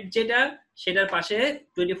 জেড যেটা সেটার পাশে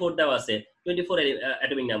 24 দেওয়া আছে, 24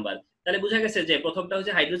 অ্যাটমিক নাম্বার। তাহলে বোঝা গেছে যে প্রথমটা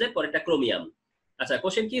হচ্ছে হাইড্রোজেন, পরেরটা ক্রোমিয়াম। আচ্ছা,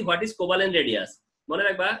 কোশ্চেন কি, হোয়াট ইজ কোভালেন্ট রেডিয়াস। মনে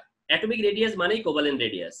রাখবা অ্যাটমিক রেডিয়াস মানেই কোভালেন্ট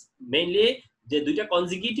রেডিয়াস, মেইনলি যে দুইটা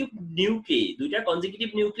কনজিকিউটিভ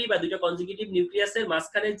নিউক্লি বা দুইটা কনজিকিউটিভ নিউক্লিয়াসের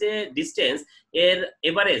মাঝখানে যে ডিসটেন্স এর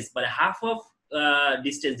এভারেজ মানে হাফ অফ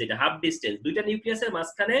ডিসটেন্স, যেটা হাফ ডিসটেন্স দুইটা নিউক্লিয়াসের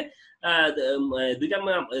মাঝখানে,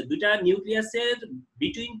 দুইটা নিউক্লিয়াসের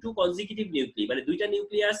বিটুইন টু কনজিকিউটিভ নিউক্লি, মানে দুইটা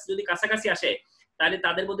নিউক্লিয়াস যদি কাছাকাছি আসে তাহলে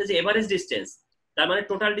তাদের মধ্যে যে এভারেজ ডিসটেন্স, তার মানে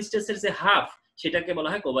টোটাল ডিসটেন্সের যে হাফ, সেটাকে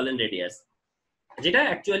বলা হয় কোভালেন্ট রেডিয়াস, যেটা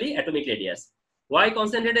actually atomic radius. Why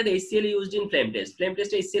concentrated HCl used in flame test? Flame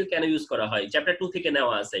test HCl কেন ইউজ করা হয়, চ্যাপ্টার 2 থেকে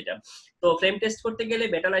নেওয়া আছে এটা। তো ফ্লেম টেস্ট করতে গেলে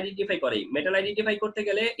মেটাল আইডেন্টিফাই করে, মেটাল আইডেন্টিফাই করতে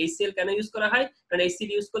গেলে HCl কেন ইউজ করা হয়, কারণ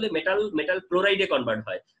HCl ইউজ করলে মেটাল ক্লোরাইডে কনভার্ট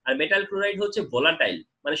হয়, আর মেটাল ক্লোরাইড হচ্ছে ভোলাটাইল,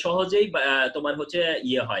 মানে সহজেই তোমার হচ্ছে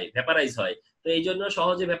ইয়ে হয়, ভেপারাইজ হয়। তো এই জন্য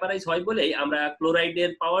সহজে ভেপারাইজ হয় বলেই আমরা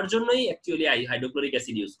ক্লোরাইডের পাওয়ার জন্যই অ্যাকচুয়ালি হাইড্রোক্লোরিক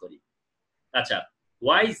অ্যাসিড ইউজ করি। আচ্ছা,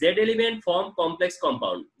 why Z element form complex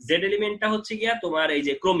compound? Z এলিমেন্টটা হচ্ছে গিয়া তোমার এই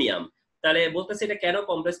যে ক্রোমিয়াম, তাহলে বলতেছে এটা কেন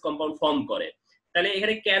কমপ্লেক্স কম্পাউন্ড ফর্ম করে। তাহলে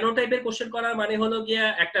এখানে কেন টাইপের কোশ্চেন করার মানে হলো গিয়া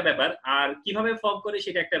একটা ব্যাপার, আর কিভাবে ফর্ম করে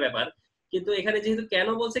সেটা একটা ব্যাপার। কিন্তু এখানে যেহেতু কেন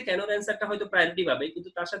বলছে, কেনর অ্যান্সারটা হয়তো প্রায়োরিটি পাবে, কিন্তু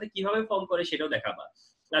তার সাথে কিভাবে ফর্ম করে সেটাও দেখাবা।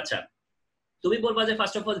 আচ্ছা, তুমি বলবা যে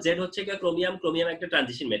ফার্স্ট অফ অল জেড হচ্ছে ক্রোমিয়াম, ক্রোমিয়াম একটা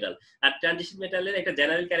ট্রানজিশন মেটাল, আর ট্রানজিশন মেটালের একটা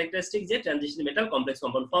জেনারেল ক্যারেক্টারিস্টিক যে transition metal complex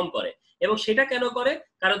compound form করে। এবং সেটা কেন করে,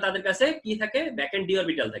 কারণ তাদের কাছে কি থাকে, ভ্যাকেন্ট ডি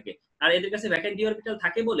অরবিটাল থাকে, আর এদের কাছে ভ্যাকেন্ট ডি অরবিটাল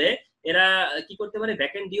থাকে বলে এরা কি করতে পারে,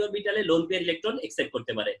 vacant D অরবিটালে lone pair electron accept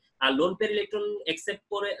করতে পারে, আর লোন পেয়ার ইলেকট্রন অ্যাকসেপ্ট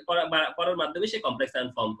করার মাধ্যমে সে কমপ্লেক্স আয়ন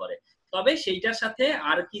ফর্ম করে। তবে সেইটার সাথে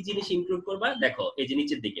আর কি জিনিস ইনক্লুড করবা, দেখো এই যে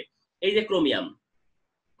নিচের দিকে এই যে ক্রোমিয়াম,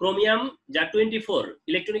 ক্রোমিয়াম যা 24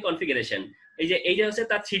 ইলেকট্রনিক কনফিগারেশন, এই যে হচ্ছে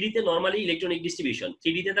তার 3D তে নরমালি ইলেকট্রনিক ডিস্ট্রিবিউশন,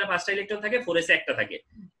 3D তে তার 5টা ইলেকট্রন থাকে, 4s এ একটা থাকে,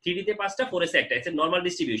 3D তে 5টা 4s এ একটা, এটা নরমাল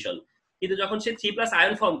ডিস্ট্রিবিউশন। কিন্তু যখন সে 3+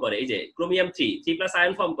 আয়ন ফর্ম করে, এই যে ক্রোমিয়াম 3+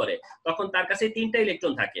 আয়ন ফর্ম করে, তখন তার কাছে 3টা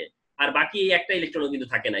ইলেকট্রন থাকে, আর বাকি এই একটা ইলেকট্রনও কিন্তু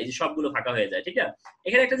থাকে না, এই যে সবগুলো ফাঁকা হয়ে যায়। ঠিক আছে,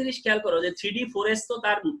 এখানে একটা জিনিস খেয়াল করো যে 3D 4s তো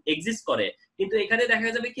তার এক্সিস্ট করে, কিন্তু এখানে দেখা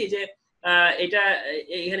যাবে কি যে এটা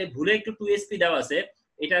এখানে ভুলে একটু 2sp দেওয়া আছে,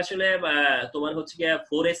 এটা আসলে তোমার হচ্ছে গিয়া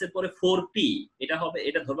 4s এর পরে 4p, এটা হবে,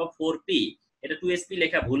 এটা ধরবা 4p, এটা 2sp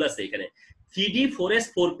লেখা ভুল আছে এখানে, 3d 4s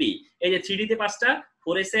 4p, এই যে 3d তে 5টা,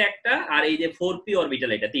 4s এ একটা, আর এই যে 4p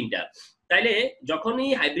অরবিটাল এটা 3টা। তাইলে যখনই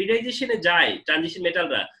হাইব্রিডাইজেশনে যায় ট্রানজিশন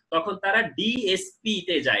মেটালরা, তখন তারা dsp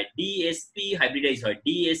তে যায়, dsp হাইব্রিডাইজ হয়,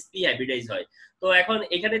 dsp হাইব্রিডাইজ হয়। তো এখন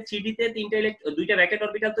এখানে 3d তে দুইটা ভ্যাকেন্ট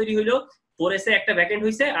অরবিটাল তৈরি হইলো, 4s এ একটা ভ্যাকেন্ট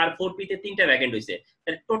হইছে আর 4p তে 3টা ভ্যাকেন্ট হইছে,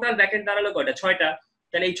 তাহলে টোটাল ভ্যাকেন্ট দাঁড়ালো কয়টা? 6টা।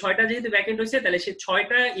 তাহলে এই 6টা যেহেতু ভ্যাকেন্ট হইছে তাহলে সে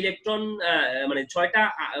 6টা ইলেকট্রন মানে 6টা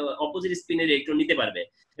অপোজিট স্পিনের ইলেকট্রন নিতে পারবে,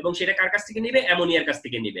 এবং সেটা কার কাছ থেকে নিবে? অ্যামোনিয়ার কাছ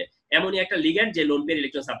থেকে নিবে। অ্যামোনিয়া একটা লিগ্যান্ড যে লোন পেয়ার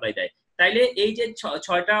ইলেকট্রন সাপ্লাই দেয়। তাইলে এই যে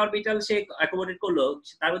 6টা অরবিটাল সে অ্যাকোমোডেট করলো,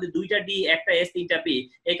 তার মধ্যে 2টা ডি, একটা এস, 3টা পি,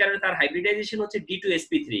 এই কারণে তার হাইব্রিডাইজেশন হচ্ছে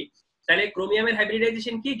D2sp3। তাহলে ক্রোমিয়ামের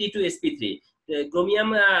হাইব্রিডাইজেশন কি? D2sp3। ক্রোমিয়াম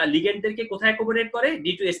লিগ্যান্ডদেরকে কোথায় অ্যাকোমোডেট করে?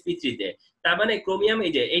 D2sp3 তে। তার মানে ক্রোমিয়াম,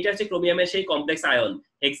 এই যে এইটা হচ্ছে ক্রোমিয়ামের সেই কমপ্লেক্স আয়ন,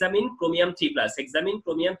 হেক্সামিন ক্রোমিয়াম 3+, হেক্সামিন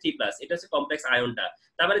ক্রোমিয়াম 3+, এটা হচ্ছে কমপ্লেক্স আয়নটা।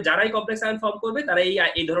 তার মানে যারাই কমপ্লেক্স আয়ন ফর্ম করবে তারা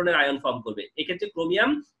এই ধরনের আয়ন ফর্ম করবে। এক্ষেত্রে ক্রোমিয়াম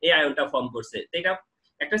এই আয়নটা ফর্ম করছে। এটা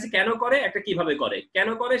একটা হচ্ছে কেন করে, একটা কিভাবে করে। কেন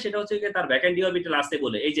করে সেটা হচ্ছে যে তার ভ্যাকেন্ট অরবিটাল আছে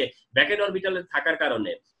বলে, এই যে ভ্যাকেন্ট অরবিটাল থাকার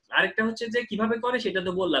কারণে। আরেকটা হচ্ছে যে কিভাবে করে, সেটা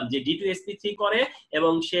তো বললাম যে D2sp3 করে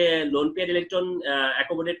এবং সে লোন পেয়ার ইলেকট্রন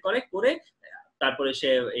অ্যাকোমোডেট করে তারপরে সে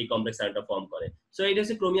এই কমপ্লেক্স আয়নটা ফর্ম করে। সো এটা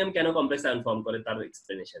হচ্ছে ক্রোমিয়াম কেন কমপ্লেক্স আয়ন ফর্ম করে তার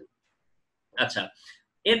এক্সপ্লেনেশন। আচ্ছা,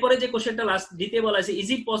 এরপরে যে কোশ্চেনটা লাস্ট দিতে বলা আছে, is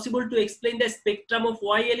it possible to explain the spectrum of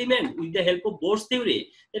Y element with the help of বোরস theory?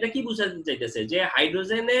 এটা কি বোঝাতে চাইতেছে যে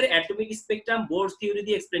হাইড্রোজেনের অ্যাটমিক স্পেকট্রাম বোরস থিওরি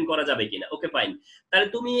দিয়ে এক্সপ্লেইন করা যাবে কিনা। ওকে ফাইন, তাহলে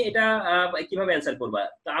তুমি এটা কিভাবে অ্যানসার করবা?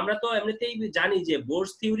 তো আমরা তো এমনিতেই জানি যে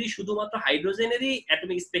বোরস থিওরি শুধুমাত্র হাইড্রোজেনেরই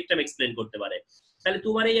অ্যাটমিক স্পেকট্রাম এক্সপ্লেইন করতে পারে। তাহলে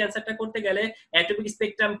তোমার এই অ্যানসারটা করতে গেলে অ্যাটমিক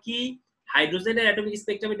স্পেকট্রাম কি, হাইড্রোজেনের অ্যাটমিক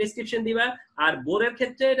স্পেকট্রামের ডেসক্রিপশন দিবা, আর বোরের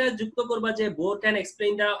ক্ষেত্রে এটা যুক্ত করবা যে bore can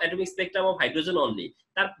explain the atomic spectrum of hydrogen only.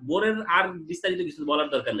 তার বোরের আর বিস্তারিত কিছু বলার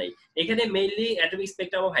দরকার নাই। এখানে mainly atomic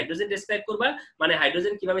spectrum of hydrogen describe করবা, মানে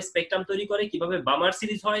হাইড্রোজেন কিভাবে স্পেকট্রাম তৈরি করে, কিভাবে বামার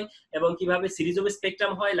সিরিজ হয় এবং কিভাবে সিরিজ অফ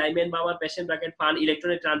স্পেকট্রাম হয়, লাইমেন, বামার, প্যাশেন্ট, ব্র্যাকেট, ফান,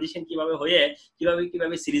 ইলেকট্রনের ট্রানজিশন কিভাবে হয়ে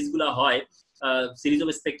কিভাবে সিরিজগুলো হয়, সিরিজ অফ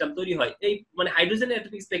স্পেকট্রাম তৈরি হয়, এই মানে হাইড্রোজেনের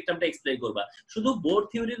অ্যাটমিক স্পেকট্রামটা এক্সপ্লেইন করবা। শুধু বোর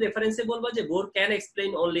থিওরির রেফারেন্সে বলবা যে bore can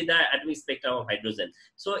explain only the atomic spectrum of hydrogen.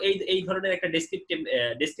 So এই ধরনের একটা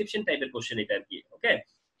ডেসক্রিপশন টাইপের কোশ্চেন এটা আর কি। ওকে,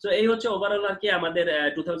 সো এই হচ্ছে ওভারঅল আর কি আমাদের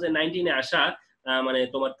 2019 এ আসা মানে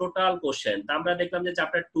তোমার টোটাল কোশ্চেন। তা আমরা দেখলাম যে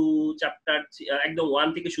চ্যাপ্টার 2, চ্যাপ্টার একদম 1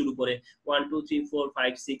 থেকে শুরু করে 1 2 3 4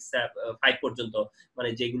 5 6 5 পর্যন্ত মানে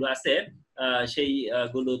যেগুলো আছে সেই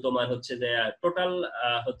গুলো তোমার হচ্ছে যে টোটাল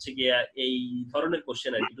হচ্ছে গিয়া এই ধরনের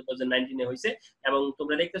কোশ্চেন আর কি 2019 এ হয়েছে। এবং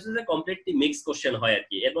তোমরা দেখতেছো যে কমপ্লিটলি মিক্স কোশ্চেন হয় আর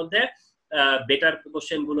কি। এর মধ্যে বেটার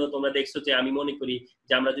কোশ্চেন গুলো তোমরা দেখছো যে আমি মনে করি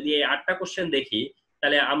যে আমরা যদি এই 8টা কোশ্চেন দেখি,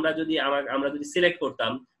 তাহলে আমরা যদি সিলেক্ট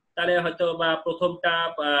করতাম তাহলে হয়তো বা প্রথমটা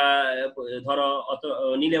ধরো অত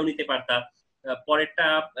নিলেও নিতে পারতা, পরেরটা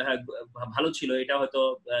ভালো ছিল এটা হয়তো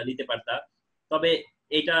নিতে পারতা, তবে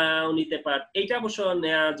এটাও এইটা অবশ্য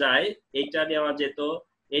নেওয়া যায়, এইটা নেওয়া যেত,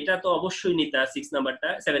 এটা তো অবশ্যই নিতা 6 নাম্বারটা,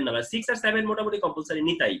 7 নাম্বার, 6 আর 7 মোটামুটি কম্পালসারি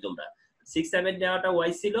নিতাই তোমরা। 6 7 নেওয়াটা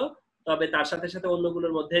ওয়াইজ ছিল, তবে তার সাথে সাথে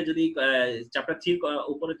অন্যগুলোর মধ্যে যদি চ্যাপ্টার 3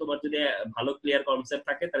 উপরে তোমার যদি ভালো ক্লিয়ার কনসেপ্ট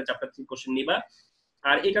থাকে তাহলে চ্যাপ্টার 3 কোশ্চেন নিবা।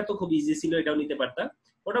 আর এটা তো খুব ইজি ছিল, এটাও নিতে পারতা।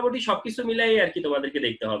 মোটামুটি সবকিছু মিলাই আর কি তোমাদেরকে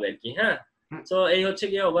দেখতে হবে আর কি। হ্যাঁ, সো এই হচ্ছে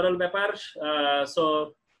গিয়ে ওভারঅল ব্যাপার। সো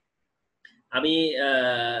আমি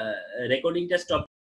রেকর্ডিংটা স্টপ